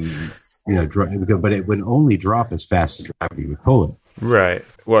from, but it would only drop as fast as gravity would pull it. Right.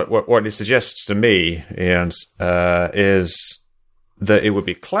 What it suggests to me is that it would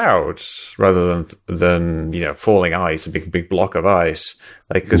be clouds rather than falling ice, a big block of ice.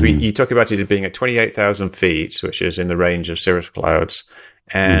 Like, because you talk about it being at 28,000 feet, which is in the range of cirrus clouds,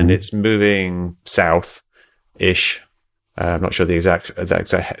 and it's moving south-ish. I'm not sure the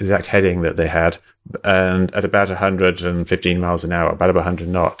exact heading that they had, and at about 115 miles an hour, about 100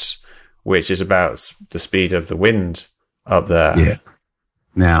 knots, which is about the speed of the wind up there. Yeah.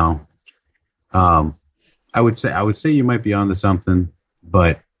 Now, I would say you might be onto something,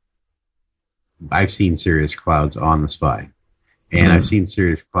 but I've seen cirrus clouds on the Spy, and I've seen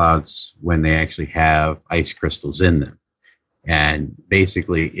cirrus clouds when they actually have ice crystals in them, and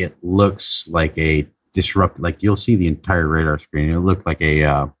basically it looks like a disrupted. Like, you'll see the entire radar screen, it'll look like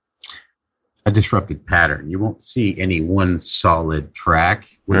a disrupted pattern. You won't see any one solid track.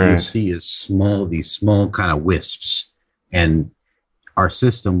 What you'll see is these small kind of wisps, and our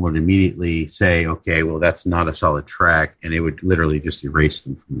system would immediately say, okay, well, that's not a solid track, and it would literally just erase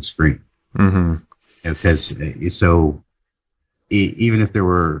them from the screen. Because even if there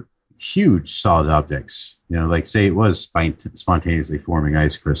were huge solid objects, like say it was spontaneously forming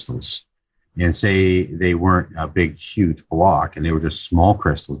ice crystals, and say they weren't a big, huge block, and they were just small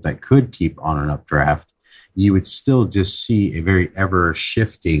crystals that could keep on an updraft, you would still just see a very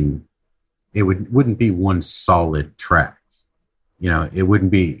ever-shifting, it wouldn't be one solid track. It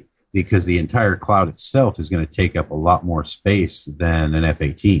wouldn't be, because the entire cloud itself is going to take up a lot more space than an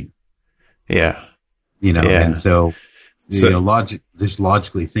F-18. Yeah. And so just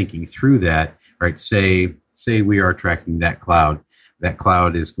logically thinking through that, right? Say we are tracking that cloud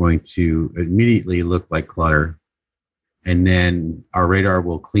is going to immediately look like clutter, and then our radar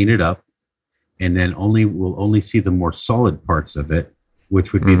will clean it up, and then we'll only see the more solid parts of it,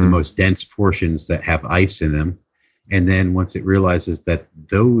 which would be the most dense portions that have ice in them. And then once it realizes that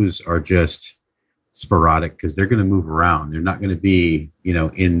those are just sporadic, because they're going to move around, they're not going to be,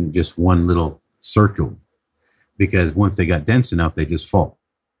 in just one little circle, because once they got dense enough, they just fall.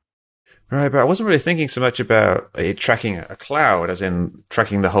 Right, but I wasn't really thinking so much about tracking a cloud, as in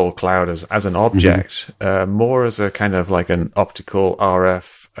tracking the whole cloud as an object, more as a kind of like an optical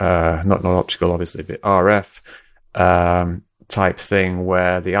RF, not optical obviously, but RF type thing,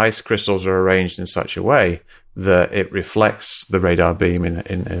 where the ice crystals are arranged in such a way that it reflects the radar beam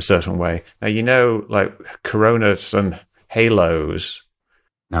in a certain way. Now, like coronas and halos.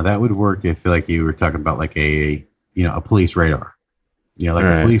 Now that would work if, like, you were talking about like a police radar.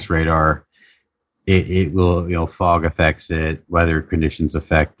 A police radar, it will, fog affects it, weather conditions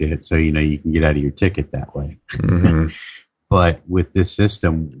affect it, so you can get out of your ticket that way. But with this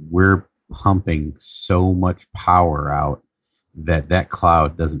system, we're pumping so much power out that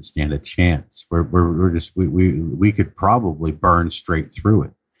cloud doesn't stand a chance. We could probably burn straight through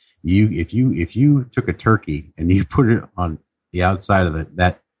it. If you took a turkey and you put it on the outside of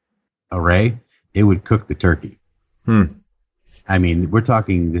that array, it would cook the turkey. I mean, we're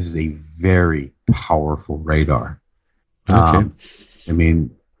talking, this is a very powerful radar. Okay.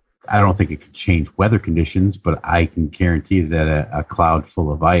 I don't think it could change weather conditions, but I can guarantee that a cloud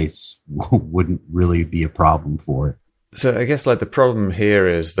full of ice wouldn't really be a problem for it. So I guess like the problem here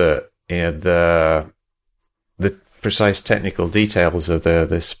is that the precise technical details of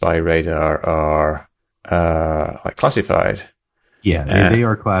the spy radar are like classified. Yeah, they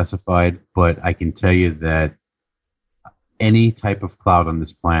are classified, but I can tell you that any type of cloud on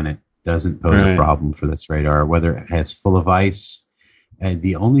this planet doesn't pose a problem for this radar, whether it has full of ice. And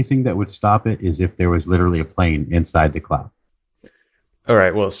the only thing that would stop it is if there was literally a plane inside the cloud. All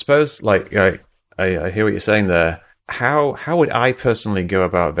right. Well, suppose, like, I hear what you're saying there. How would I personally go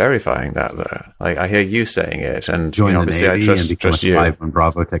about verifying that, though? Like, I hear you saying it, and join obviously the Navy I and become a Spy on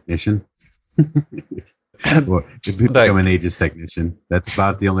Bravo technician. Or become an Aegis technician. That's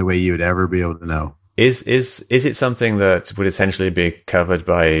about the only way you would ever be able to know. Is it something that would essentially be covered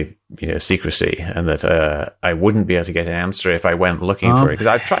by secrecy, and that I wouldn't be able to get an answer if I went looking for it? Because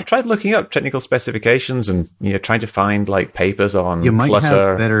I've tried looking up technical specifications and trying to find like papers on. You might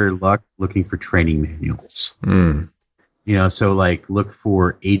have better luck looking for training manuals. So like look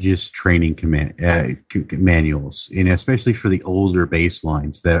for Aegis training manuals, especially for the older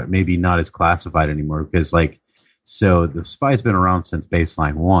baselines that are maybe not as classified anymore, because so the spy's been around since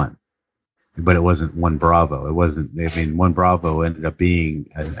baseline 1, but it wasn't 1 Bravo. It wasn't. I mean, 1 Bravo ended up being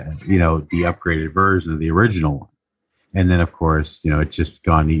the upgraded version of the original one, and then of course it's just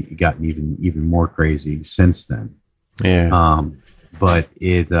gotten even more crazy since then. Yeah. But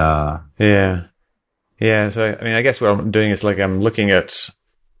it Yeah. Yeah, so I mean, I guess what I'm doing is I'm looking at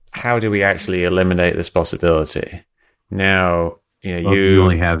how do we actually eliminate this possibility. Now, you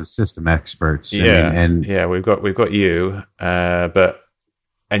only have system experts. Yeah, we've got you, and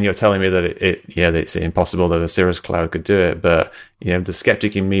you're telling me that it's impossible that a Cirrus Cloud could do it, but the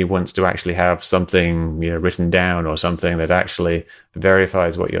skeptic in me wants to actually have something written down or something that actually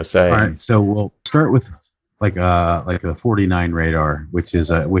verifies what you're saying. All right, so we'll start with like a 49 radar, which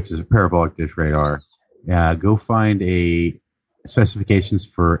is a parabolic dish radar. Go find a specifications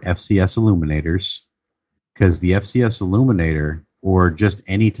for FCS illuminators, because the FCS illuminator, or just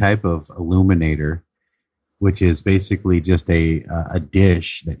any type of illuminator, which is basically just a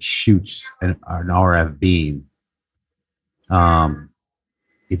dish that shoots an RF beam.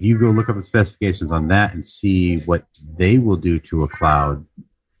 If you go look up the specifications on that and see what they will do to a cloud,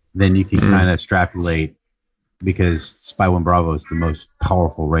 then you can kind of extrapolate, because Spy 1 Bravo is the most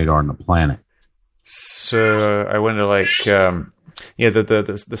powerful radar on the planet. So I wonder, the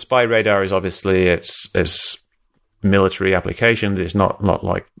spy radar is obviously it's military application. It's not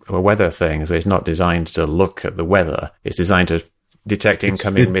like a weather thing. So it's not designed to look at the weather. It's designed to detect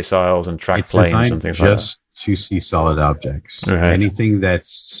incoming missiles and track planes and things like that. Just to see solid objects. Right. Anything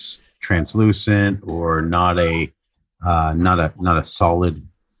that's translucent or not a solid,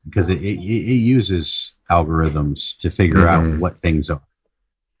 because it uses algorithms to figure out what things are.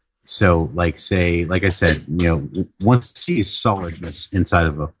 So, like I said, once it sees solidness inside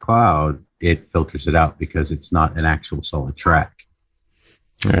of a cloud, it filters it out because it's not an actual solid track.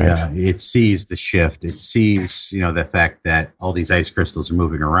 Right. It sees the shift. It sees, the fact that all these ice crystals are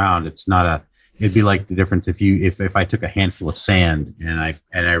moving around. It'd be like the difference if I took a handful of sand and I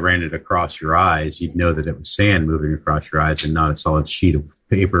ran it across your eyes, you'd know that it was sand moving across your eyes and not a solid sheet of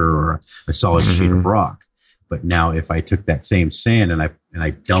paper or a solid sheet of rock. But now, if I took that same sand and I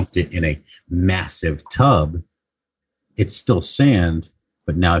dumped it in a massive tub, it's still sand.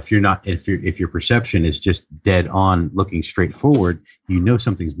 But now, if your perception is just dead on, looking straight forward,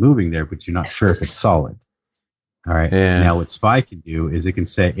 something's moving there, but you're not sure if it's solid. All right. Yeah. Now, what Spy can do is it can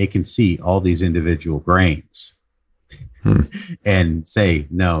see all these individual grains and say,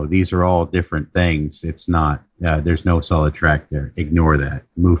 no, these are all different things. It's not. There's no solid track there. Ignore that.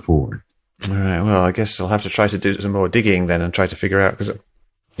 Move forward. All right. Well, I guess I'll have to try to do some more digging then and try to figure out, because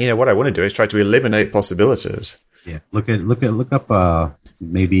what I want to do is try to eliminate possibilities. Yeah. Look up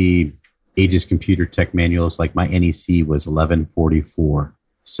maybe Aegis computer tech manuals. Like my NEC was 1144.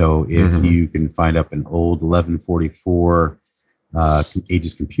 So if you can find up an old 1144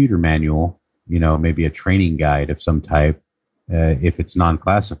 Aegis computer manual, maybe a training guide of some type, if it's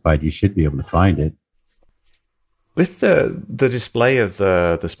non-classified, you should be able to find it. With the display of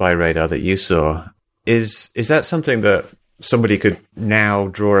the spy radar that you saw, is that something that somebody could now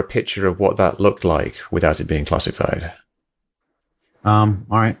draw a picture of what that looked like without it being classified? All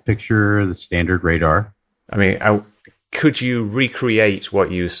right, picture the standard radar. I mean, could you recreate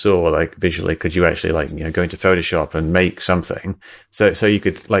what you saw, visually? Could you actually, go into Photoshop and make something? So you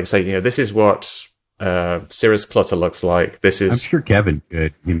could, say, this is what Cirrus Clutter looks like. I'm sure Kevin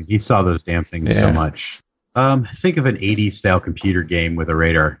could. He saw those damn things so much. Think of an 80s style computer game with a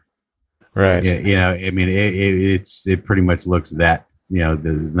radar. Right. Yeah. I mean, it pretty much looks that,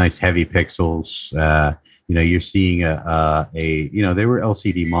 the nice heavy pixels. You're seeing they were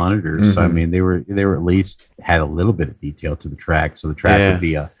LCD monitors. So, I mean, they were at least had a little bit of detail to the track. So the track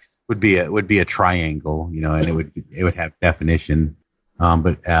would be a triangle, and it would have definition.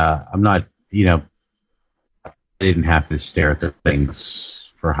 But I'm not, I didn't have to stare at the things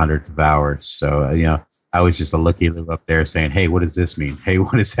for hundreds of hours. So, I was just a looky-loo up there saying, hey, what does this mean? Hey,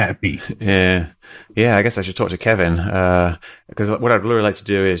 what does that mean? Yeah. I guess I should talk to Kevin, because what I'd really like to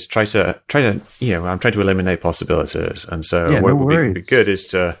do is try to I'm trying to eliminate possibilities. And so what would be good is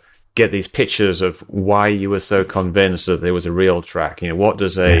to get these pictures of why you were so convinced that there was a real track. What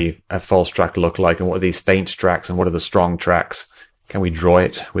does a false track look like, and what are these faint tracks, and what are the strong tracks? Can we draw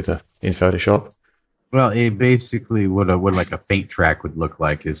it in Photoshop? Well, it basically what a faint track would look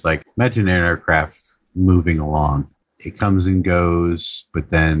like is imagine an aircraft moving along. It comes and goes, but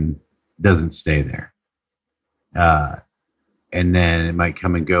then doesn't stay there. and then it might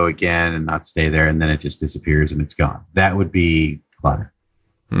come and go again and not stay there, and then it just disappears and it's gone. That would be clutter.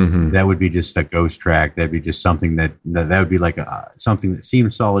 Mm-hmm. That would be just a ghost track. That'd be just something that would be like something that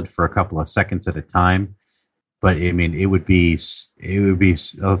seems solid for a couple of seconds at a time. But I mean, it would be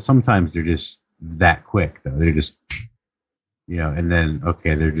sometimes they're just that quick though. They're just, and then,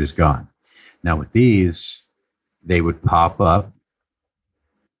 okay, they're just gone. Now with these, they would pop up.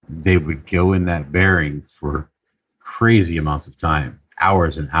 They would go in that bearing for crazy amounts of time,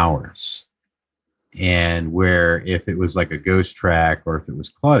 hours and hours. And where if it was like a ghost track or if it was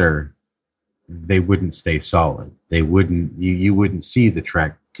clutter, they wouldn't stay solid. They wouldn't, you wouldn't see the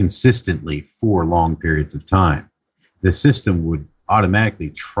track consistently for long periods of time. The system would automatically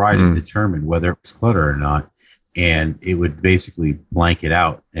try to determine whether it was clutter or not, and it would basically blank it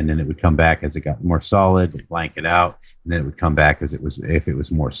out, and then it would come back as it got more solid, blank it out, and then it would come back as if it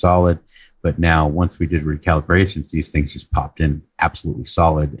was more solid. But now, once we did recalibrations, these things just popped in absolutely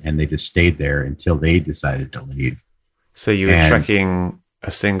solid, and they just stayed there until they decided to leave. So you were tracking a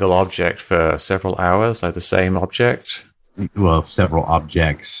single object for several hours, like the same object? Well, several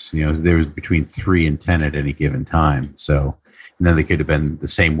objects. There was between 3 and 10 at any given time. So, and then they could have been the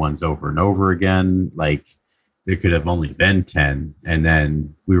same ones over and over again. Like, there could have only been 10, and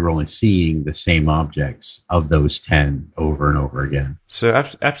then we were only seeing the same objects of those 10 over and over again. So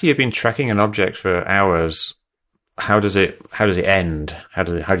after you've been tracking an object for hours, how does it end? How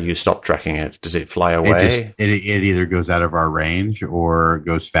do you stop tracking it? Does it fly away? It either goes out of our range or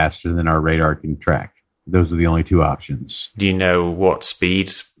goes faster than our radar can track. Those are the only two options. Do you know what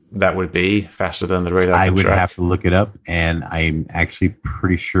speed that would be, faster than the radar can track? I would have to look it up, and I'm actually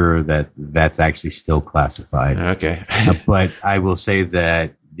pretty sure that that's actually still classified. Okay. But I will say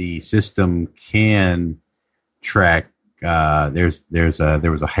that the system can track. There was a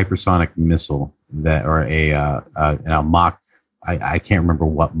hypersonic missile and a Mach. I can't remember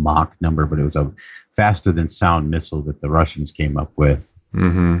what Mach number, but it was a faster than sound missile that the Russians came up with.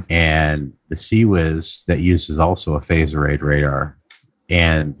 Mm-hmm. And the CIWS that uses also a phase arrayed radar,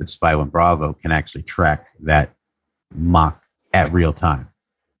 and the Spy 1 Bravo can actually track that Mach at real time.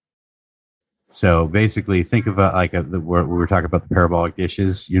 So basically, think of where we were talking about the parabolic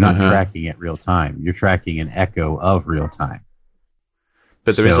dishes. You're not tracking at real time. You're tracking an echo of real time.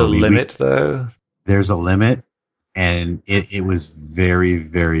 But there is a limit, though? There's a limit, and it was very,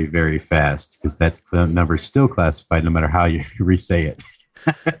 very, very fast, because that number is still classified no matter how you re-say it.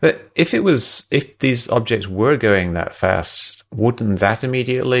 But if these objects were going that fast, wouldn't that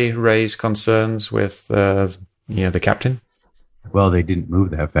immediately raise concerns with the captain? Well, they didn't move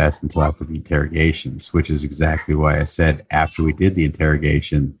that fast until after the interrogations, which is exactly why I said after we did the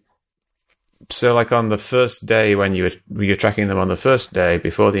interrogation. So, like on the first day when you were tracking them on the first day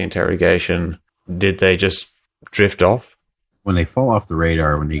before the interrogation, did they just drift off? When they fall off the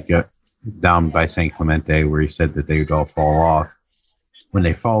radar, when they get down by San Clemente, where he said that they would all fall off, when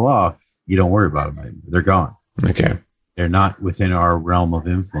they fall off, you don't worry about them. They're gone. Okay. They're not within our realm of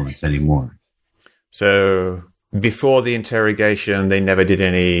influence anymore. So before the interrogation, they never did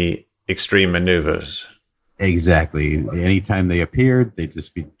any extreme maneuvers? Exactly. Anytime they appeared, they'd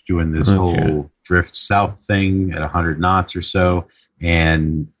just be doing this whole drift south thing at 100 knots or so.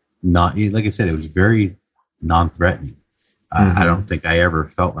 And not, like I said, it was very non-threatening. I don't think I ever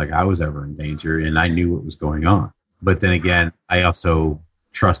felt like I was ever in danger, and I knew what was going on. But then again, I also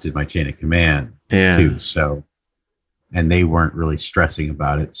trusted my chain of command too. So, and they weren't really stressing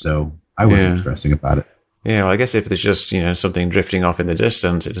about it, so I wasn't stressing about it. Yeah, well, I guess if there's just something drifting off in the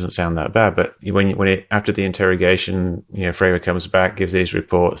distance, it doesn't sound that bad. But after the interrogation, Fravor comes back, gives these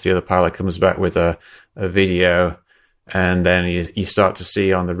reports. The other pilot comes back with a video, and then you start to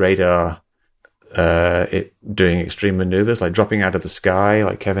see on the radar it doing extreme maneuvers, like dropping out of the sky.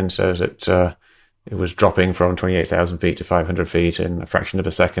 Like Kevin says, it was dropping from 28,000 feet to 500 feet in a fraction of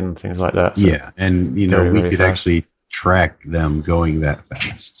a second, things like that. So and we could actually track them going that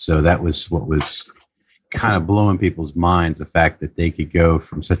fast. So that was what was kind of blowing people's minds, the fact that they could go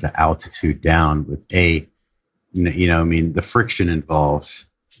from such an altitude down with the friction involved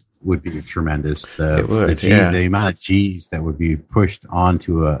would be tremendous. The amount of G's that would be pushed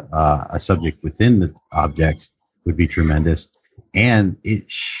onto a subject within the objects would be tremendous. And it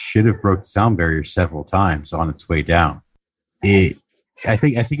should have broke the sound barrier several times on its way down. I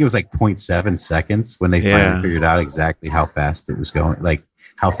think it was like 0.7 seconds when they finally figured out exactly how fast it was going, like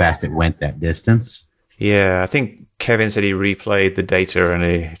how fast it went that distance. Yeah, I think Kevin said he replayed the data and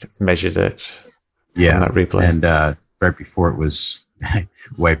he measured it. Yeah, on that replay. And right before it was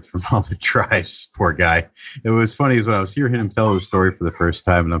wiped from all the drives, poor guy. It was funny is when I was hearing him tell the story for the first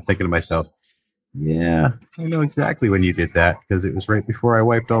time, and I'm thinking to myself, Yeah, I know exactly when you did that because it was right before I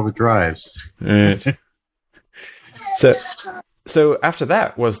wiped all the drives. Right. So, so after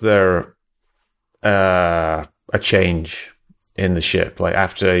that, was there a change in the ship? Like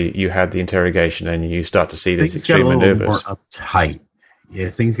after you had the interrogation and you start to see these Things got a extreme little bit maneuvers? more uptight. Yeah,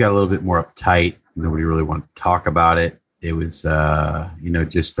 things got a little bit more uptight. Nobody really wanted to talk about it. It was,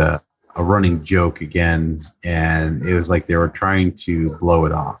 just a running joke again, and it was like they were trying to blow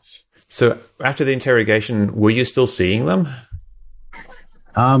it off. So after the interrogation, were you still seeing them?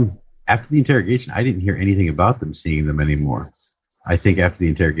 After the interrogation, I didn't hear anything about them seeing them anymore. I think after the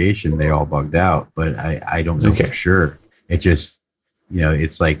interrogation, they all bugged out, but I don't know for sure. It just,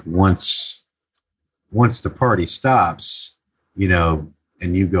 it's like once the party stops,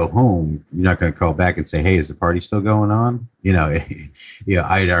 and you go home, you're not going to call back and say, "Hey, is the party still going on?"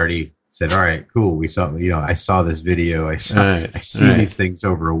 I'd already said, "All right, cool. We saw, I saw this video. I see these things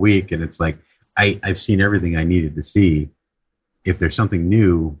over a week, and it's like I've seen everything I needed to see. If there's something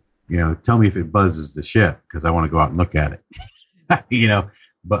new, tell me if it buzzes the ship because I want to go out and look at it."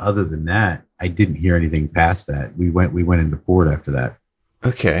 But other than that, I didn't hear anything past that. We went into port after that.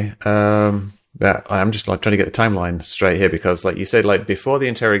 Okay. I'm just like trying to get the timeline straight here because, like you said, like before the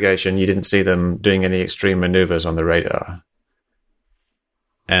interrogation, you didn't see them doing any extreme maneuvers on the radar,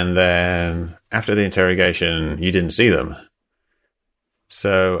 and then after the interrogation, you didn't see them.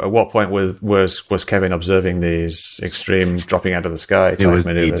 So, at what point was Kevin observing these extreme dropping out of the sky type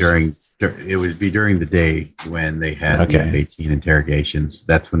maneuvers? It would be during the day when they had the F-18 interrogations.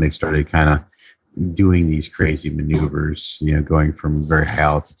 That's when they started kind of doing these crazy maneuvers, going from very high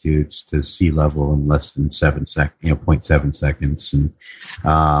altitudes to sea level in less than 0.7 seconds. And,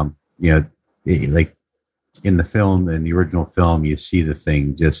 like in the film, in the original film, you see the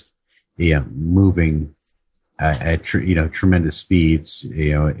thing just, moving at tremendous speeds,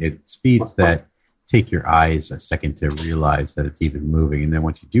 at speeds that take your eyes a second to realize that it's even moving. And then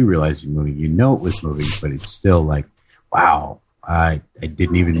once you do realize you're moving, it was moving, but it's still like, wow, I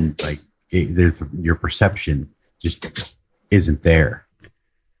didn't even your perception just isn't there.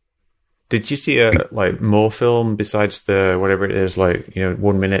 Did you see more film besides the whatever it is,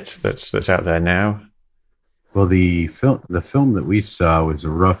 1 minute that's out there now? Well, the film that we saw was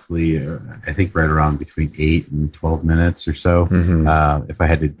roughly, I think, right around between 8 and 12 minutes or so. Mm-hmm. If I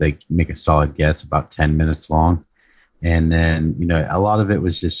had to make a solid guess, about 10 minutes long. And then, a lot of it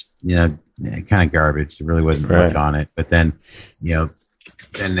was just, kind of garbage. There really wasn't much on it. But then,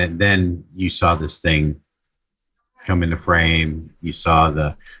 and then you saw this thing come into frame. You saw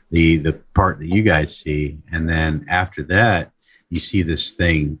the part that you guys see, and then after that, you see this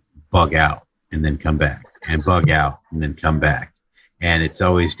thing bug out and then come back, and bug out and then come back, and it's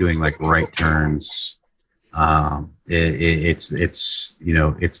always doing right turns. Its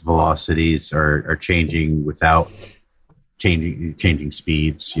velocities are changing without changing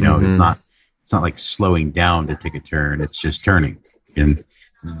speeds. Mm-hmm. It's not like slowing down to take a turn. It's just turning, and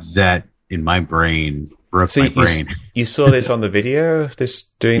that in my brain broke my brain. You saw this on the video, this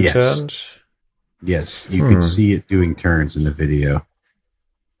doing turns? Yes, you could see it doing turns in the video.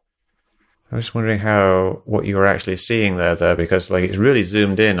 I was wondering what you were actually seeing there, because it's really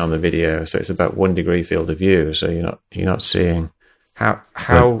zoomed in on the video, so it's about 1 degree field of view. So you're not seeing how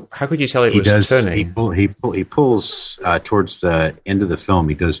could you tell it was turning? He pulls towards the end of the film.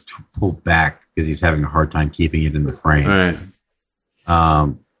 He does pull back because he's having a hard time keeping it in the frame. Right. At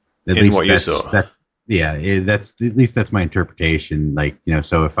in least what you saw. That's at least that's my interpretation.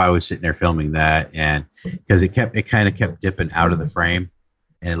 So if I was sitting there filming that, and because it kind of kept dipping out of the frame.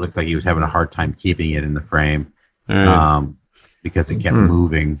 And it looked like he was having a hard time keeping it in the frame, because it kept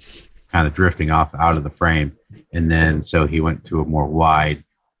moving, kind of drifting off out of the frame. And then so he went to a more wide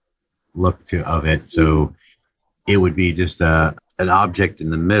look of it. So it would be just an object in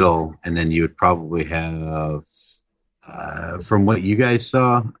the middle, and then you would probably have, from what you guys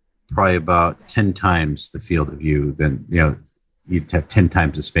saw, probably about 10 times the field of view. Then you'd have 10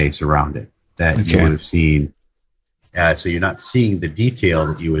 times the space around it that you would have seen. So you're not seeing the detail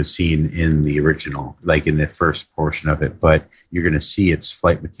that you would have seen in the original, like in the first portion of it, but you're going to see its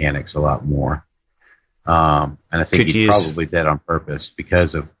flight mechanics a lot more. And I think he probably did on purpose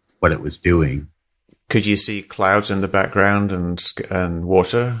because of what it was doing. Could you see clouds in the background and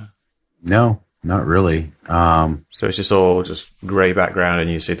water? No, not really. So it's just gray background, and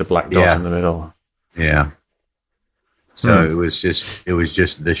you see the black dot in the middle. Yeah. So it was just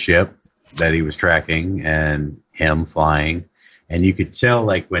the ship that he was tracking and him flying, and you could tell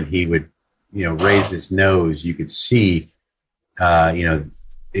when he would raise his nose, you could see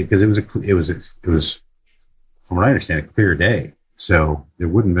because it was from what I understand a clear day, So there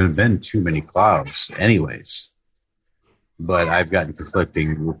wouldn't have been too many clouds anyways. But I've gotten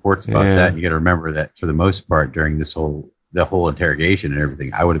conflicting reports about that. And you got to remember that for the most part during the whole interrogation and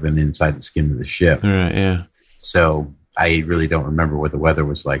everything, I would have been inside the skin of the ship. Right, yeah. So I really don't remember what the weather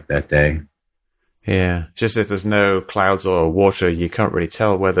was like that day. Yeah, just if there's no clouds or water, you can't really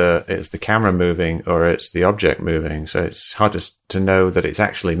tell whether it's the camera moving or it's the object moving. So it's hard to know that it's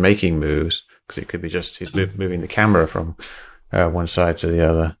actually making moves, because it could be just he's moving the camera from one side to the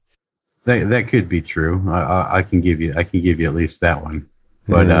other. That could be true. I can give you at least that one.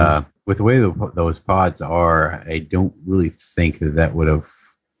 But with the way those pods are, I don't really think that would have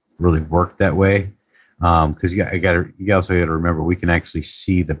really worked that way. Because you also got to remember, we can actually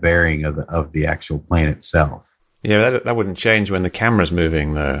see the bearing of the actual plane itself. Yeah, that wouldn't change when the camera's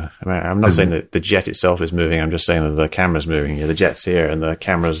moving, though. I mean, I'm not saying that the jet itself is moving. I'm just saying that the camera's moving. Yeah, the jet's here, and the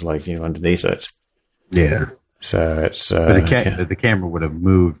camera's like underneath it. Yeah. So it's. But the camera would have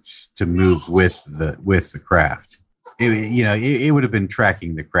moved with the craft. It would have been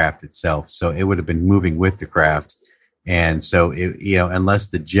tracking the craft itself, so it would have been moving with the craft, and so unless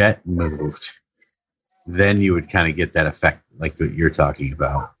the jet moved, then you would kind of get that effect like what you're talking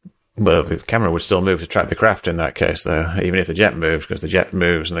about. Well, the camera would still move to track the craft in that case, though, even if the jet moves, because the jet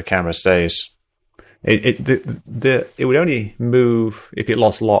moves and the camera stays. It would only move if it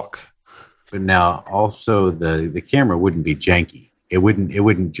lost lock. But now, also, the camera wouldn't be janky. It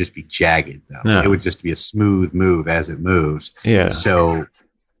wouldn't just be jagged, though. No. It would just be a smooth move as it moves. Yeah. So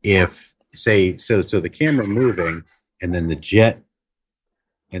if the camera moving and then the jet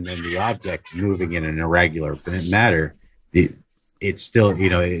and then the object moving in an irregular manner, it's still,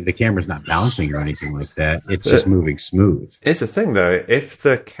 the camera's not bouncing or anything like that. It's just moving smooth. It's the thing, though. If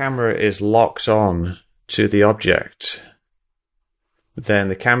the camera is locked on to the object, then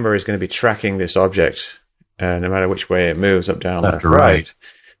the camera is going to be tracking this object no matter which way it moves, up, down, left, or right.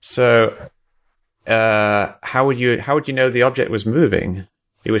 So how would you know the object was moving?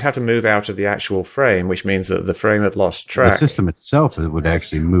 It would have to move out of the actual frame, which means that the frame had lost track. The system itself would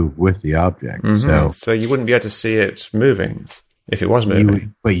actually move with the object. Mm-hmm. So you wouldn't be able to see it moving if it was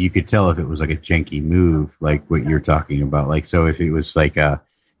moving. But you could tell if it was like a janky move, like what you're talking about. Like, so if it was like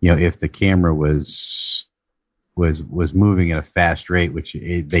if the camera was moving at a fast rate, which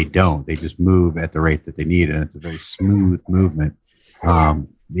they don't, they just move at the rate that they need, and it's a very smooth movement.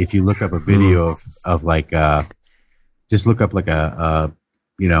 If you look up a video of like, just look up like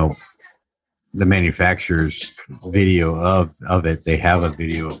the manufacturer's video of it, they have a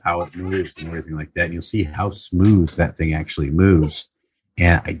video of how it moves and everything like that, and you'll see how smooth that thing actually moves.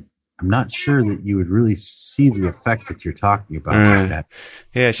 And I'm not sure that you would really see the effect that you're talking about like that.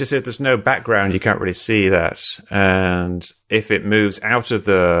 Yeah, it's just if there's no background, you can't really see that. And if it moves out of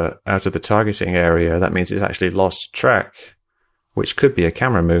the targeting area, that means it's actually lost track, which could be a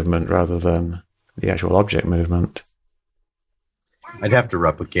camera movement rather than the actual object movement. I'd have to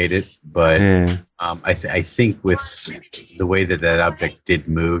replicate it, but I think with the way that object did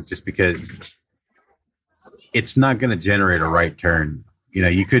move, just because it's not going to generate a right turn.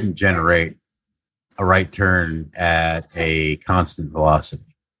 You couldn't generate a right turn at a constant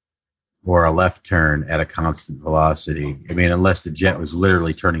velocity or a left turn at a constant velocity. I mean, unless the jet was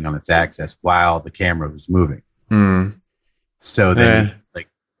literally turning on its axis while the camera was moving. So then,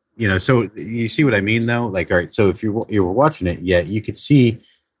 so you see what I mean, though? Like, all right, so if you were watching it, you could see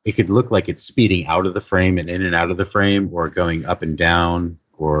it could look like it's speeding out of the frame and in and out of the frame, or going up and down,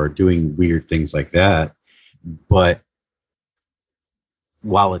 or doing weird things like that. But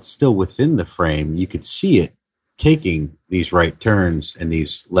while it's still within the frame, you could see it taking these right turns and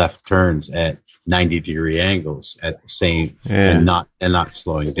these left turns at 90-degree angles at the same, and not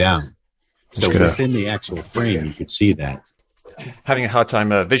slowing down. So within the actual frame, you could see that. Having a hard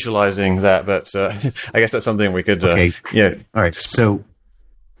time visualizing that, but I guess that's something we could. Okay. All right. So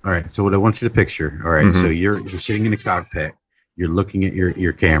what I want you to picture. All right. So you're sitting in the cockpit. You're looking at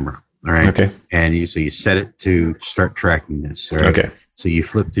your camera. All right. Okay. And you set it to start tracking this. All right? Okay. So you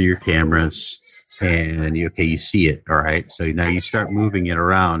flip through your cameras, and you see it. All right. So now you start moving it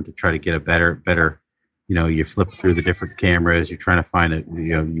around to try to get a better. You flip through the different cameras. You're trying to find it.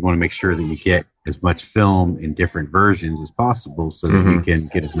 You want to make sure that you get as much film in different versions as possible, so that you can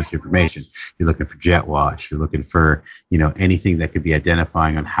get as much information. You're looking for jet wash. You're looking for anything that could be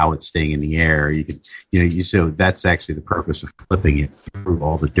identifying on how it's staying in the air. You could so that's actually the purpose of flipping it through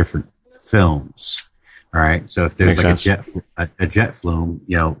all the different films. All right. So if there's a jet flume,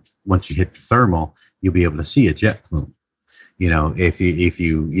 once you hit the thermal, you'll be able to see a jet flume. If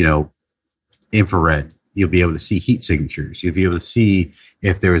you infrared, you'll be able to see heat signatures. You'll be able to see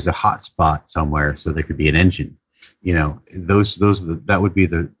if there is a hot spot somewhere, so there could be an engine. that would be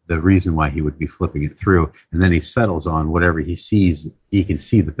the reason why he would be flipping it through. And then he settles on whatever he sees. He can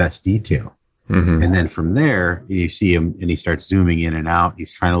see the best detail. Mm-hmm. And then from there, you see him, and he starts zooming in and out.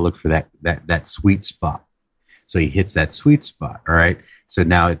 He's trying to look for that sweet spot. So he hits that sweet spot. All right. So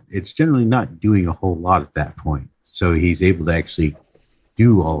now it's generally not doing a whole lot at that point. So he's able to actually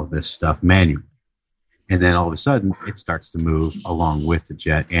do all of this stuff manually. And then all of a sudden, it starts to move along with the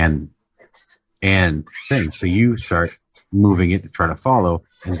jet and things. So you start moving it to try to follow,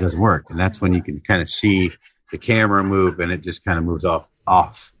 and it doesn't work. And that's when you can kind of see the camera move, and it just kind of moves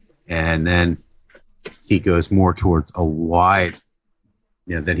off. And then he goes more towards a wide,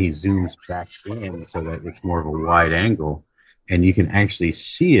 then he zooms back in so that it's more of a wide angle. And you can actually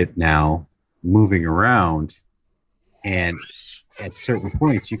see it now moving around. And at certain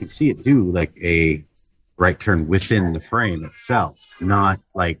points, you can see it do like a right turn within the frame itself, not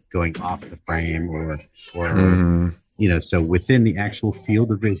like going off the frame or so within the actual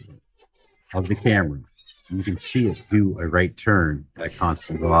field of vision of the camera, you can see it do a right turn at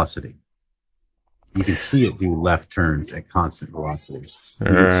constant velocity. You can see it do left turns at constant velocity. You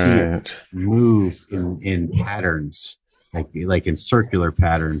can see it move in patterns, like in circular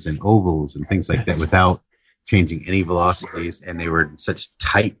patterns and ovals and things like that without changing any velocities. And they were in such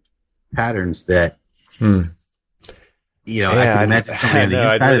tight patterns that, I can imagine somebody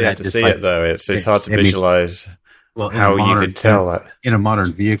I'd really have to see it, though. It's hard to visualize how you could tell that. In a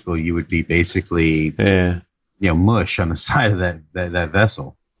modern vehicle, you would be basically, mush on the side of that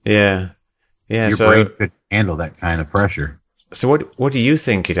vessel. Yeah. Yeah. Your brain could handle that kind of pressure. So what do you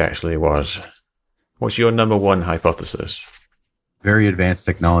think it actually was? What's your number one hypothesis? Very advanced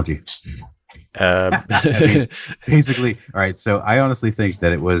technology. Basically, all right. So I honestly think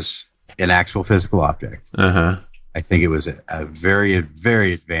that it was an actual physical object. Uh-huh. I think it was a very,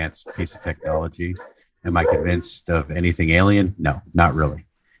 very advanced piece of technology. Am I convinced of anything alien? No, not really.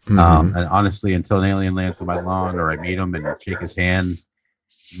 Mm-hmm. And honestly, until an alien lands on my lawn or I meet him and shake his hand,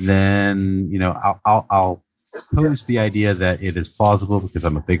 then I'll pose the idea that it is plausible because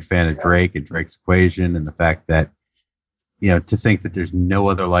I'm a big fan of Drake and Drake's equation and the fact that to think that there's no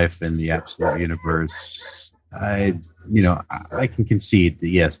other life in the absolute universe, I can concede that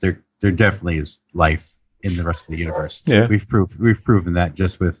yes, there definitely is life in the rest of the universe. Yeah, we've proven that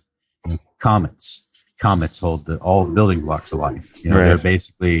just with comets. Comets hold all the building blocks of life. Right. They're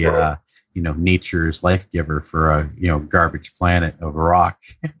basically nature's life giver for a garbage planet of rock.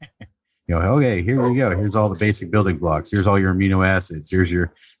 Okay, here you go. Here's all the basic building blocks. Here's all your amino acids. Here's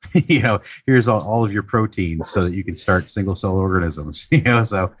your, here's all of your proteins so that you can start single cell organisms.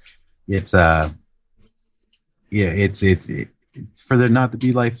 So it's it's for there not to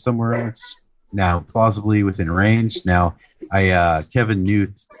be life somewhere else. Now, plausibly within range. Now, Kevin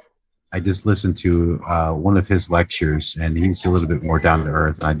Newth, I just listened to one of his lectures, and he's a little bit more down to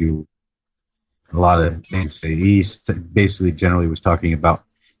earth. I do a lot of things. He basically generally was talking about,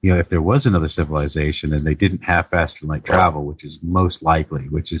 if there was another civilization and they didn't have faster light travel, which is most likely,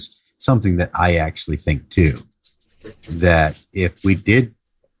 which is something that I actually think too, that if we did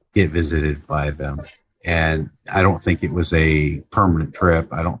get visited by them, and I don't think it was a permanent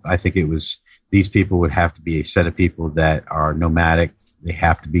trip. I think it was, these people would have to be a set of people that are nomadic. They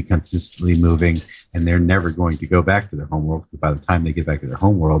have to be consistently moving, and they're never going to go back to their homeworld. By the time they get back to their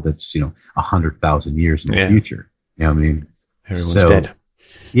homeworld, it's 100,000 years in the future. You know what I mean? Everyone's dead.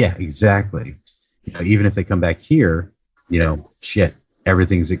 Yeah, exactly. Even if they come back here,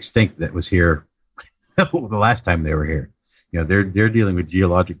 everything's extinct that was here the last time they were here. They're dealing with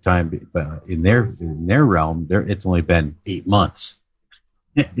geologic time, but in their realm, it's only been 8 months.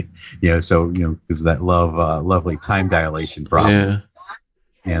 Because of that lovely time dilation problem.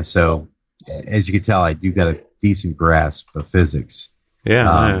 Yeah. So as you can tell, I do got a decent grasp of physics.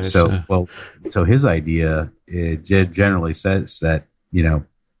 Yeah. So his idea generally says that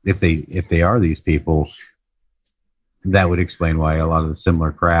if they are these people, that would explain why a lot of the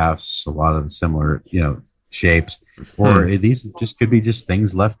similar crafts, a lot of the similar shapes, or these just could be just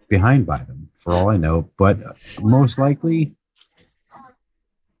things left behind by them, for all I know. But most likely,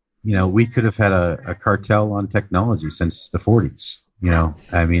 we could have had a cartel on technology since the 40s.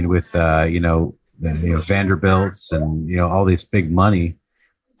 With Vanderbilts and all this big money.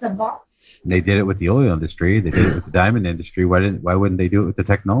 They did it with the oil industry. They did it with the diamond industry. Why wouldn't they do it with the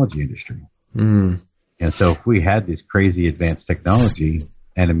technology industry? Mm. And so if we had this crazy advanced technology,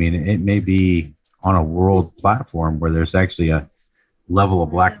 and it may be on a world platform where there's actually a level of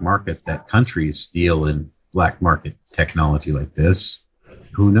black market that countries deal in black market technology like this,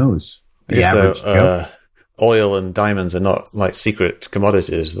 who knows? The average Joe. oil and diamonds are not like secret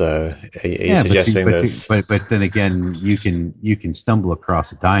commodities, though. Are you suggesting that? But then again, you can stumble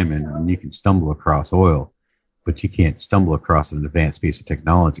across a diamond and you can stumble across oil, but you can't stumble across an advanced piece of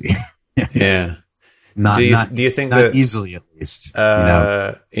technology. Yeah. Do you think that easily, at least?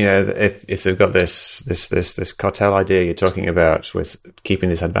 If they've got this cartel idea you're talking about with keeping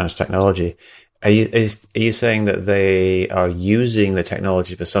this advanced technology, are you saying that they are using the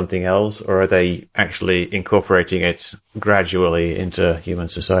technology for something else, or are they actually incorporating it gradually into human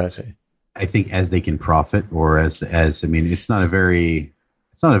society? I think as they can profit, or as I mean, it's not a very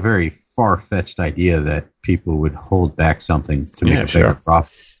far-fetched idea that people would hold back something to make a bigger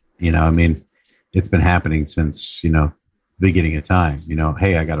profit. I mean, it's been happening since, the beginning of time.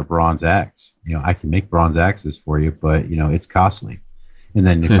 Hey, I got a bronze axe. I can make bronze axes for you, but, it's costly. And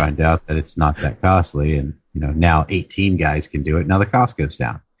then you find out that it's not that costly. And, now 18 guys can do it. Now the cost goes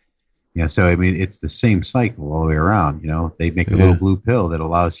down. So, I mean, it's the same cycle all the way around. They make a little blue pill that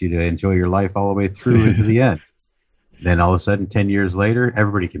allows you to enjoy your life all the way through into the end. Then all of a sudden, 10 years later,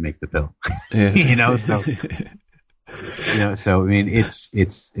 everybody can make the pill. So I mean, it's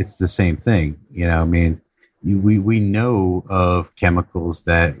the same thing. I mean, we know of chemicals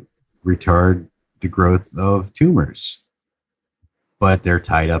that retard the growth of tumors, but they're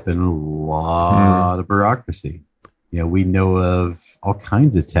tied up in a lot of bureaucracy. We know of all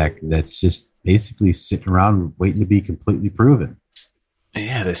kinds of tech that's just basically sitting around waiting to be completely proven.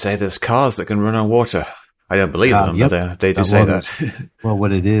 Yeah, they say there's cars that can run on water. I don't believe them, but they do say that. Well,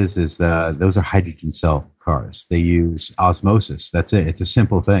 what it is those are hydrogen cell cars. They use osmosis. That's it. It's a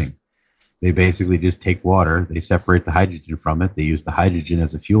simple thing. They basically just take water, they separate the hydrogen from it, they use the hydrogen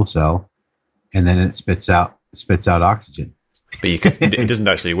as a fuel cell, and then it spits out oxygen. But it doesn't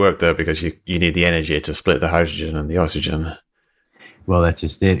actually work, though, because you need the energy to split the hydrogen and the oxygen. Well, that's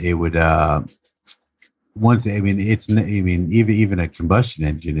just it. It would even a combustion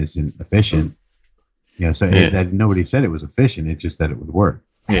engine isn't efficient. Nobody said it was efficient. It's just that it would work.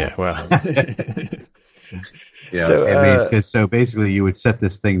 Yeah, well. So basically you would set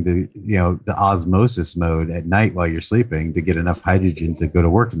this thing to, the osmosis mode at night while you're sleeping to get enough hydrogen to go to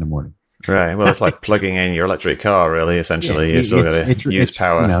work in the morning. Right. Well, it's like plugging in your electric car, really, essentially. You still got to use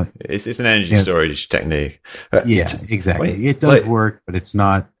power. It's an energy storage technique. Exactly. It does work, but it's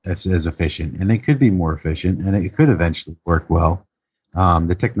not as efficient. And it could be more efficient, and it could eventually work well.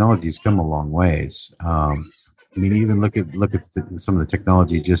 The technology's come a long ways. I mean, even look at some of the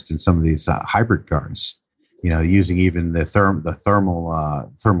technology just in some of these hybrid cars. Using even the thermal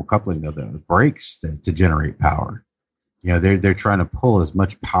coupling of the brakes to generate power. They're trying to pull as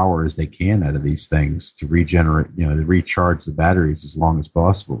much power as they can out of these things to regenerate. To recharge the batteries as long as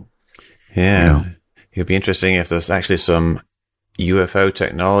possible. Yeah, it'd be interesting if there's actually some UFO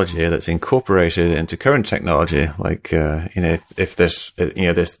technology that's incorporated into current technology, like if this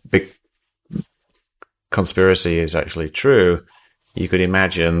this big conspiracy is actually true, you could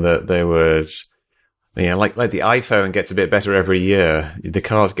imagine that they would, like the iPhone gets a bit better every year, the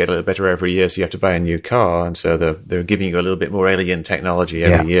cars get a little better every year, so you have to buy a new car, and so they're giving you a little bit more alien technology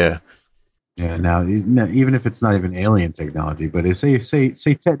every year. Yeah. Now, even if it's not even alien technology, but if say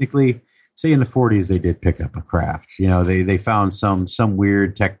technically. Say in the 40s they did pick up a craft. They found some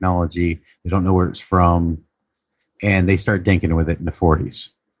weird technology. They don't know where it's from, and they start dinking with it in the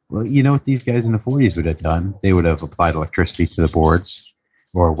 40s. Well, you know what these guys in the 40s would have done? They would have applied electricity to the boards,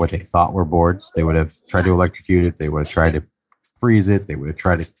 or what they thought were boards. They would have tried to electrocute it. They would have tried to freeze it. They would have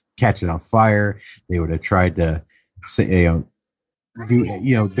tried to catch it on fire. They would have tried to do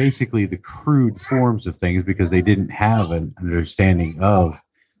basically the crude forms of things, because they didn't have an understanding of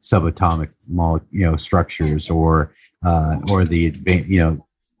subatomic structures or the advanced,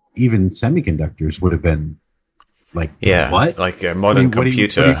 even semiconductors would have been like, what? Like a modern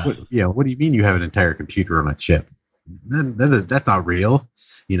computer. What do you mean you have an entire computer on a chip? That's not real.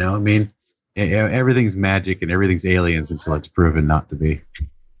 I mean, everything's magic and everything's aliens until it's proven not to be.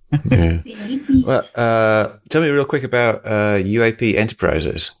 Yeah. Well, tell me real quick about UAP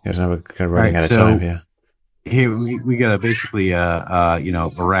Enterprises, because now we're kind of running out of time here. Here we got basically a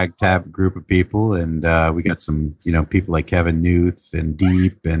ragtag group of people, and we got some people like Kevin Newth and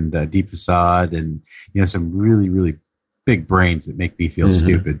Deep Facade, and some really, really big brains that make me feel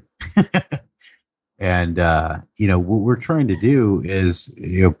stupid. And what we're trying to do is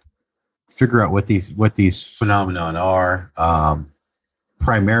figure out what these phenomenon are.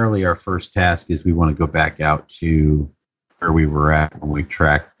 Primarily, our first task is we want to go back out to where we were at when we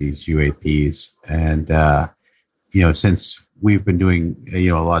tracked these UAPs. And, since we've been doing,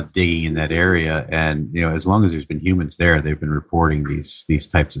 a lot of digging in that area, and, as long as there's been humans there, they've been reporting these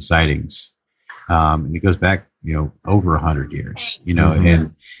types of sightings. And it goes back, over 100 years,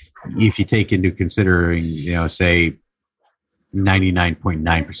 and if you take into considering, say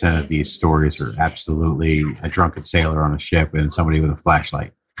 99.9% of these stories are absolutely a drunken sailor on a ship and somebody with a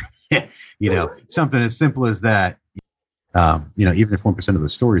flashlight, something as simple as that. Even if 1% of the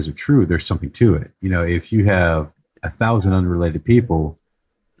stories are true, there's something to it. If you have 1,000 unrelated people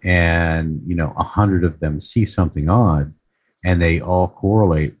and 100 of them see something odd and they all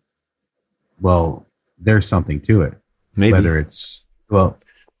correlate, well, there's something to it. Maybe. Whether it's,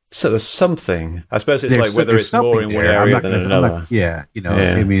 so there's something. I suppose it's like whether it's more in one area than in another.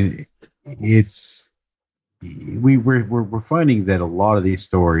 I mean, we're finding that a lot of these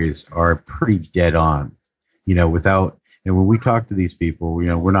stories are pretty dead on. And when we talk to these people,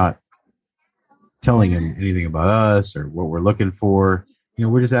 we're not telling them anything about us or what we're looking for.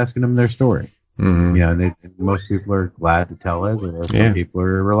 We're just asking them their story. Mm-hmm. And most people are glad to tell it, or some people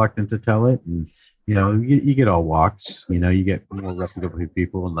are reluctant to tell it. And you get all walks. You get more reputable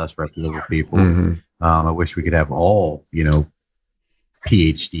people and less reputable people. Mm-hmm. I wish we could have all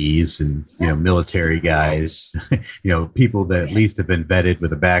PhDs and military guys. People that at least have been vetted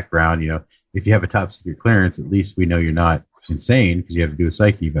with a background. If you have a top secret clearance, at least we know you're not insane because you have to do a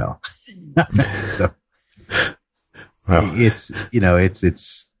psych eval. So it's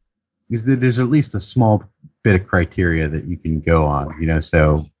there's at least a small bit of criteria that you can go on.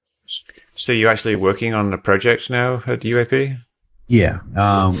 So you're actually working on a project now at UAP? Yeah,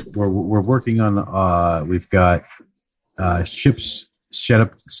 we're working on. We've got ships set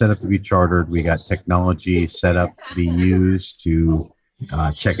up to be chartered. We got technology set up to be used to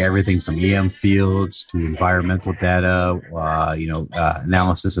check everything from EM fields to environmental data,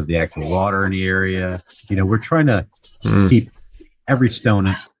 analysis of the actual water in the area. We're trying to keep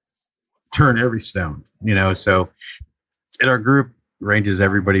turn every stone. So in our group ranges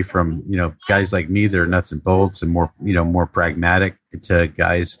everybody from guys like me that are nuts and bolts and more pragmatic to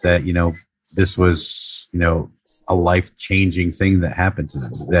guys that this was a life-changing thing that happened to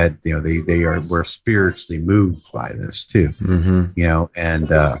them, that were spiritually moved by this too. Mm-hmm.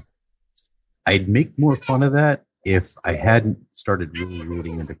 And I'd make more fun of that if I hadn't started really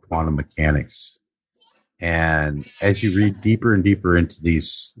reading into quantum mechanics. And as you read deeper and deeper into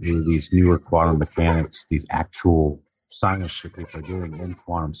these newer quantum mechanics, these actual science that people are doing in the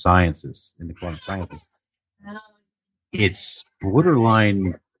quantum sciences, it's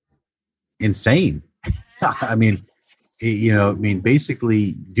borderline insane. I mean,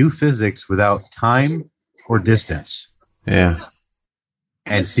 basically do physics without time or distance. Yeah.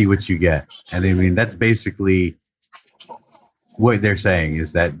 And see what you get. And I mean, that's basically what they're saying,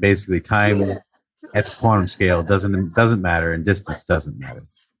 is that basically time at the quantum scale doesn't matter and distance doesn't matter,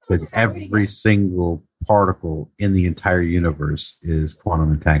 because every single particle in the entire universe is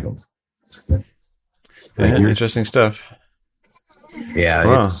quantum entangled. Interesting stuff. Yeah,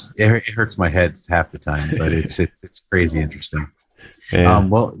 wow. It hurts my head half the time, but it's crazy interesting. Yeah.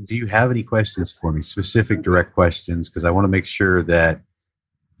 Well, do you have any questions for me? Specific, direct questions, because I want to make sure that,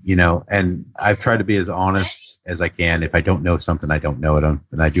 and I've tried to be as honest as I can. If I don't know something, I don't know it, and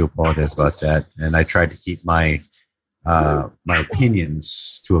I do apologize about that. And I tried to keep my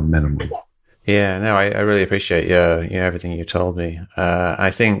opinions to a minimum. Yeah, no, I really appreciate everything you told me.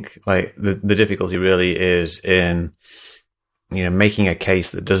 I think like the difficulty really is in making a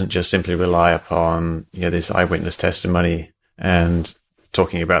case that doesn't just simply rely upon this eyewitness testimony and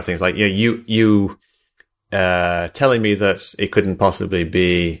talking about things like you telling me that it couldn't possibly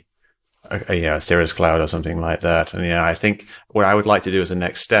be a cirrus cloud or something like that. And I think what I would like to do as a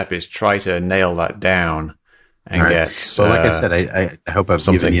next step is try to nail that down and get. So, like I said, I hope I've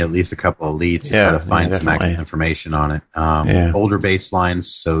given you at least a couple of leads to try to find some actual information on it. Older baselines.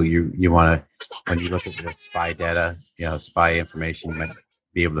 So you want to, when you look at the spy data, spy information, you might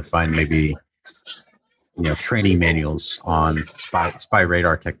be able to find maybe training manuals on spy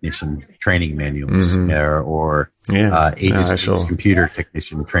radar technician training manuals, or Aegis computer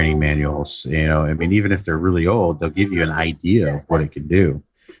technician training manuals. Even if they're really old, they'll give you an idea of what it can do.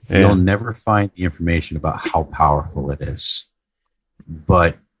 You'll never find the information about how powerful it is,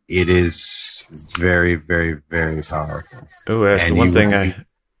 but it is very, very, very powerful. Oh, that's one thing I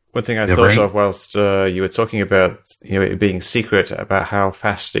thought of whilst you were talking about it being secret about how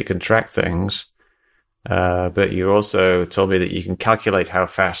fast it can track things. But you also told me that you can calculate how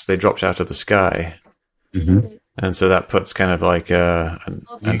fast they dropped out of the sky. Mm-hmm. And so that puts kind of like an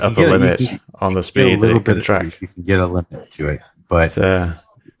upper limit on the speed that it can track. You can get a limit to it, but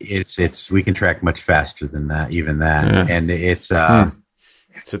it's we can track much faster than that, even that. And it's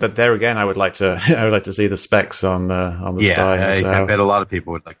So that there again, I would like to I would like to see the specs on the spy. I bet a lot of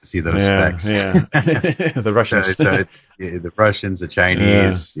people would like to see those specs. Yeah, the Russians, the Russians, the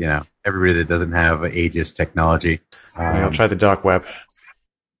Chinese, everybody that doesn't have ageist technology. I'll try the dark web.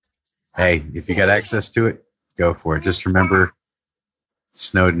 Hey, if you got access to it, go for it. Just remember,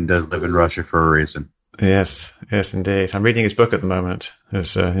 Snowden does live in Russia for a reason. Yes, indeed. I'm reading his book at the moment.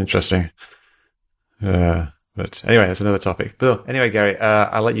 It's interesting. But anyway, that's another topic. But anyway, Gary,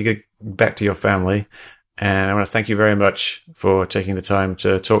 I'll let you get back to your family. And I want to thank you very much for taking the time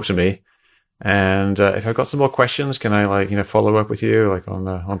to talk to me. And if I've got some more questions, can I follow up with you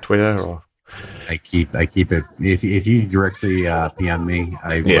on Twitter or? I keep it. If you directly PM me,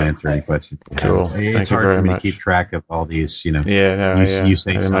 I will answer any questions. Cool. It's hard for me to keep track of all these. You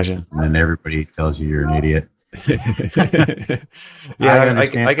say something, and then everybody tells you you're an idiot. I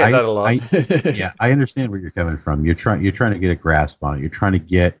get that a lot. I understand where you're coming from. You're trying to get a grasp on it. You're trying to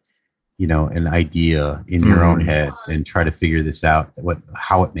get an idea in your own head and try to figure this out,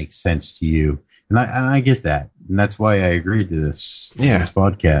 how it makes sense to you. And I get that, and that's why I agreed to this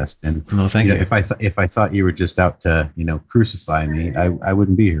podcast. And thank you. If I thought you were just out to crucify me, I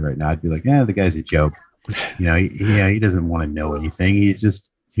wouldn't be here right now. I'd be like, the guy's a joke. He doesn't want to know anything. He's just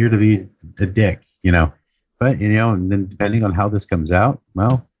here to be a dick. But and then depending on how this comes out,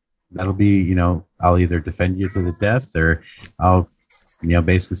 well, that'll be I'll either defend you to the death, or I'll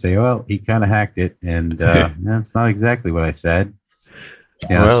basically say, well, he kind of hacked it, and that's not exactly what I said.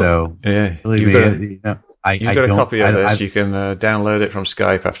 So you've got a copy of this. You can download it from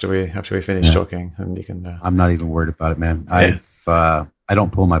Skype after we finish talking, and you can. I'm not even worried about it, man. I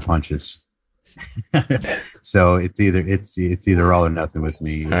don't pull my punches. So it's either all or nothing with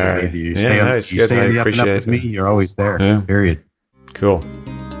me. Right. You stay on the up and up with me, you're always there. Yeah. Period. Cool.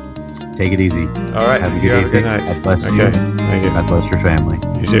 Take it easy. All right. Have a good evening. Good night. God bless you. Thank you. God bless your family.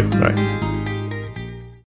 You too. Bye.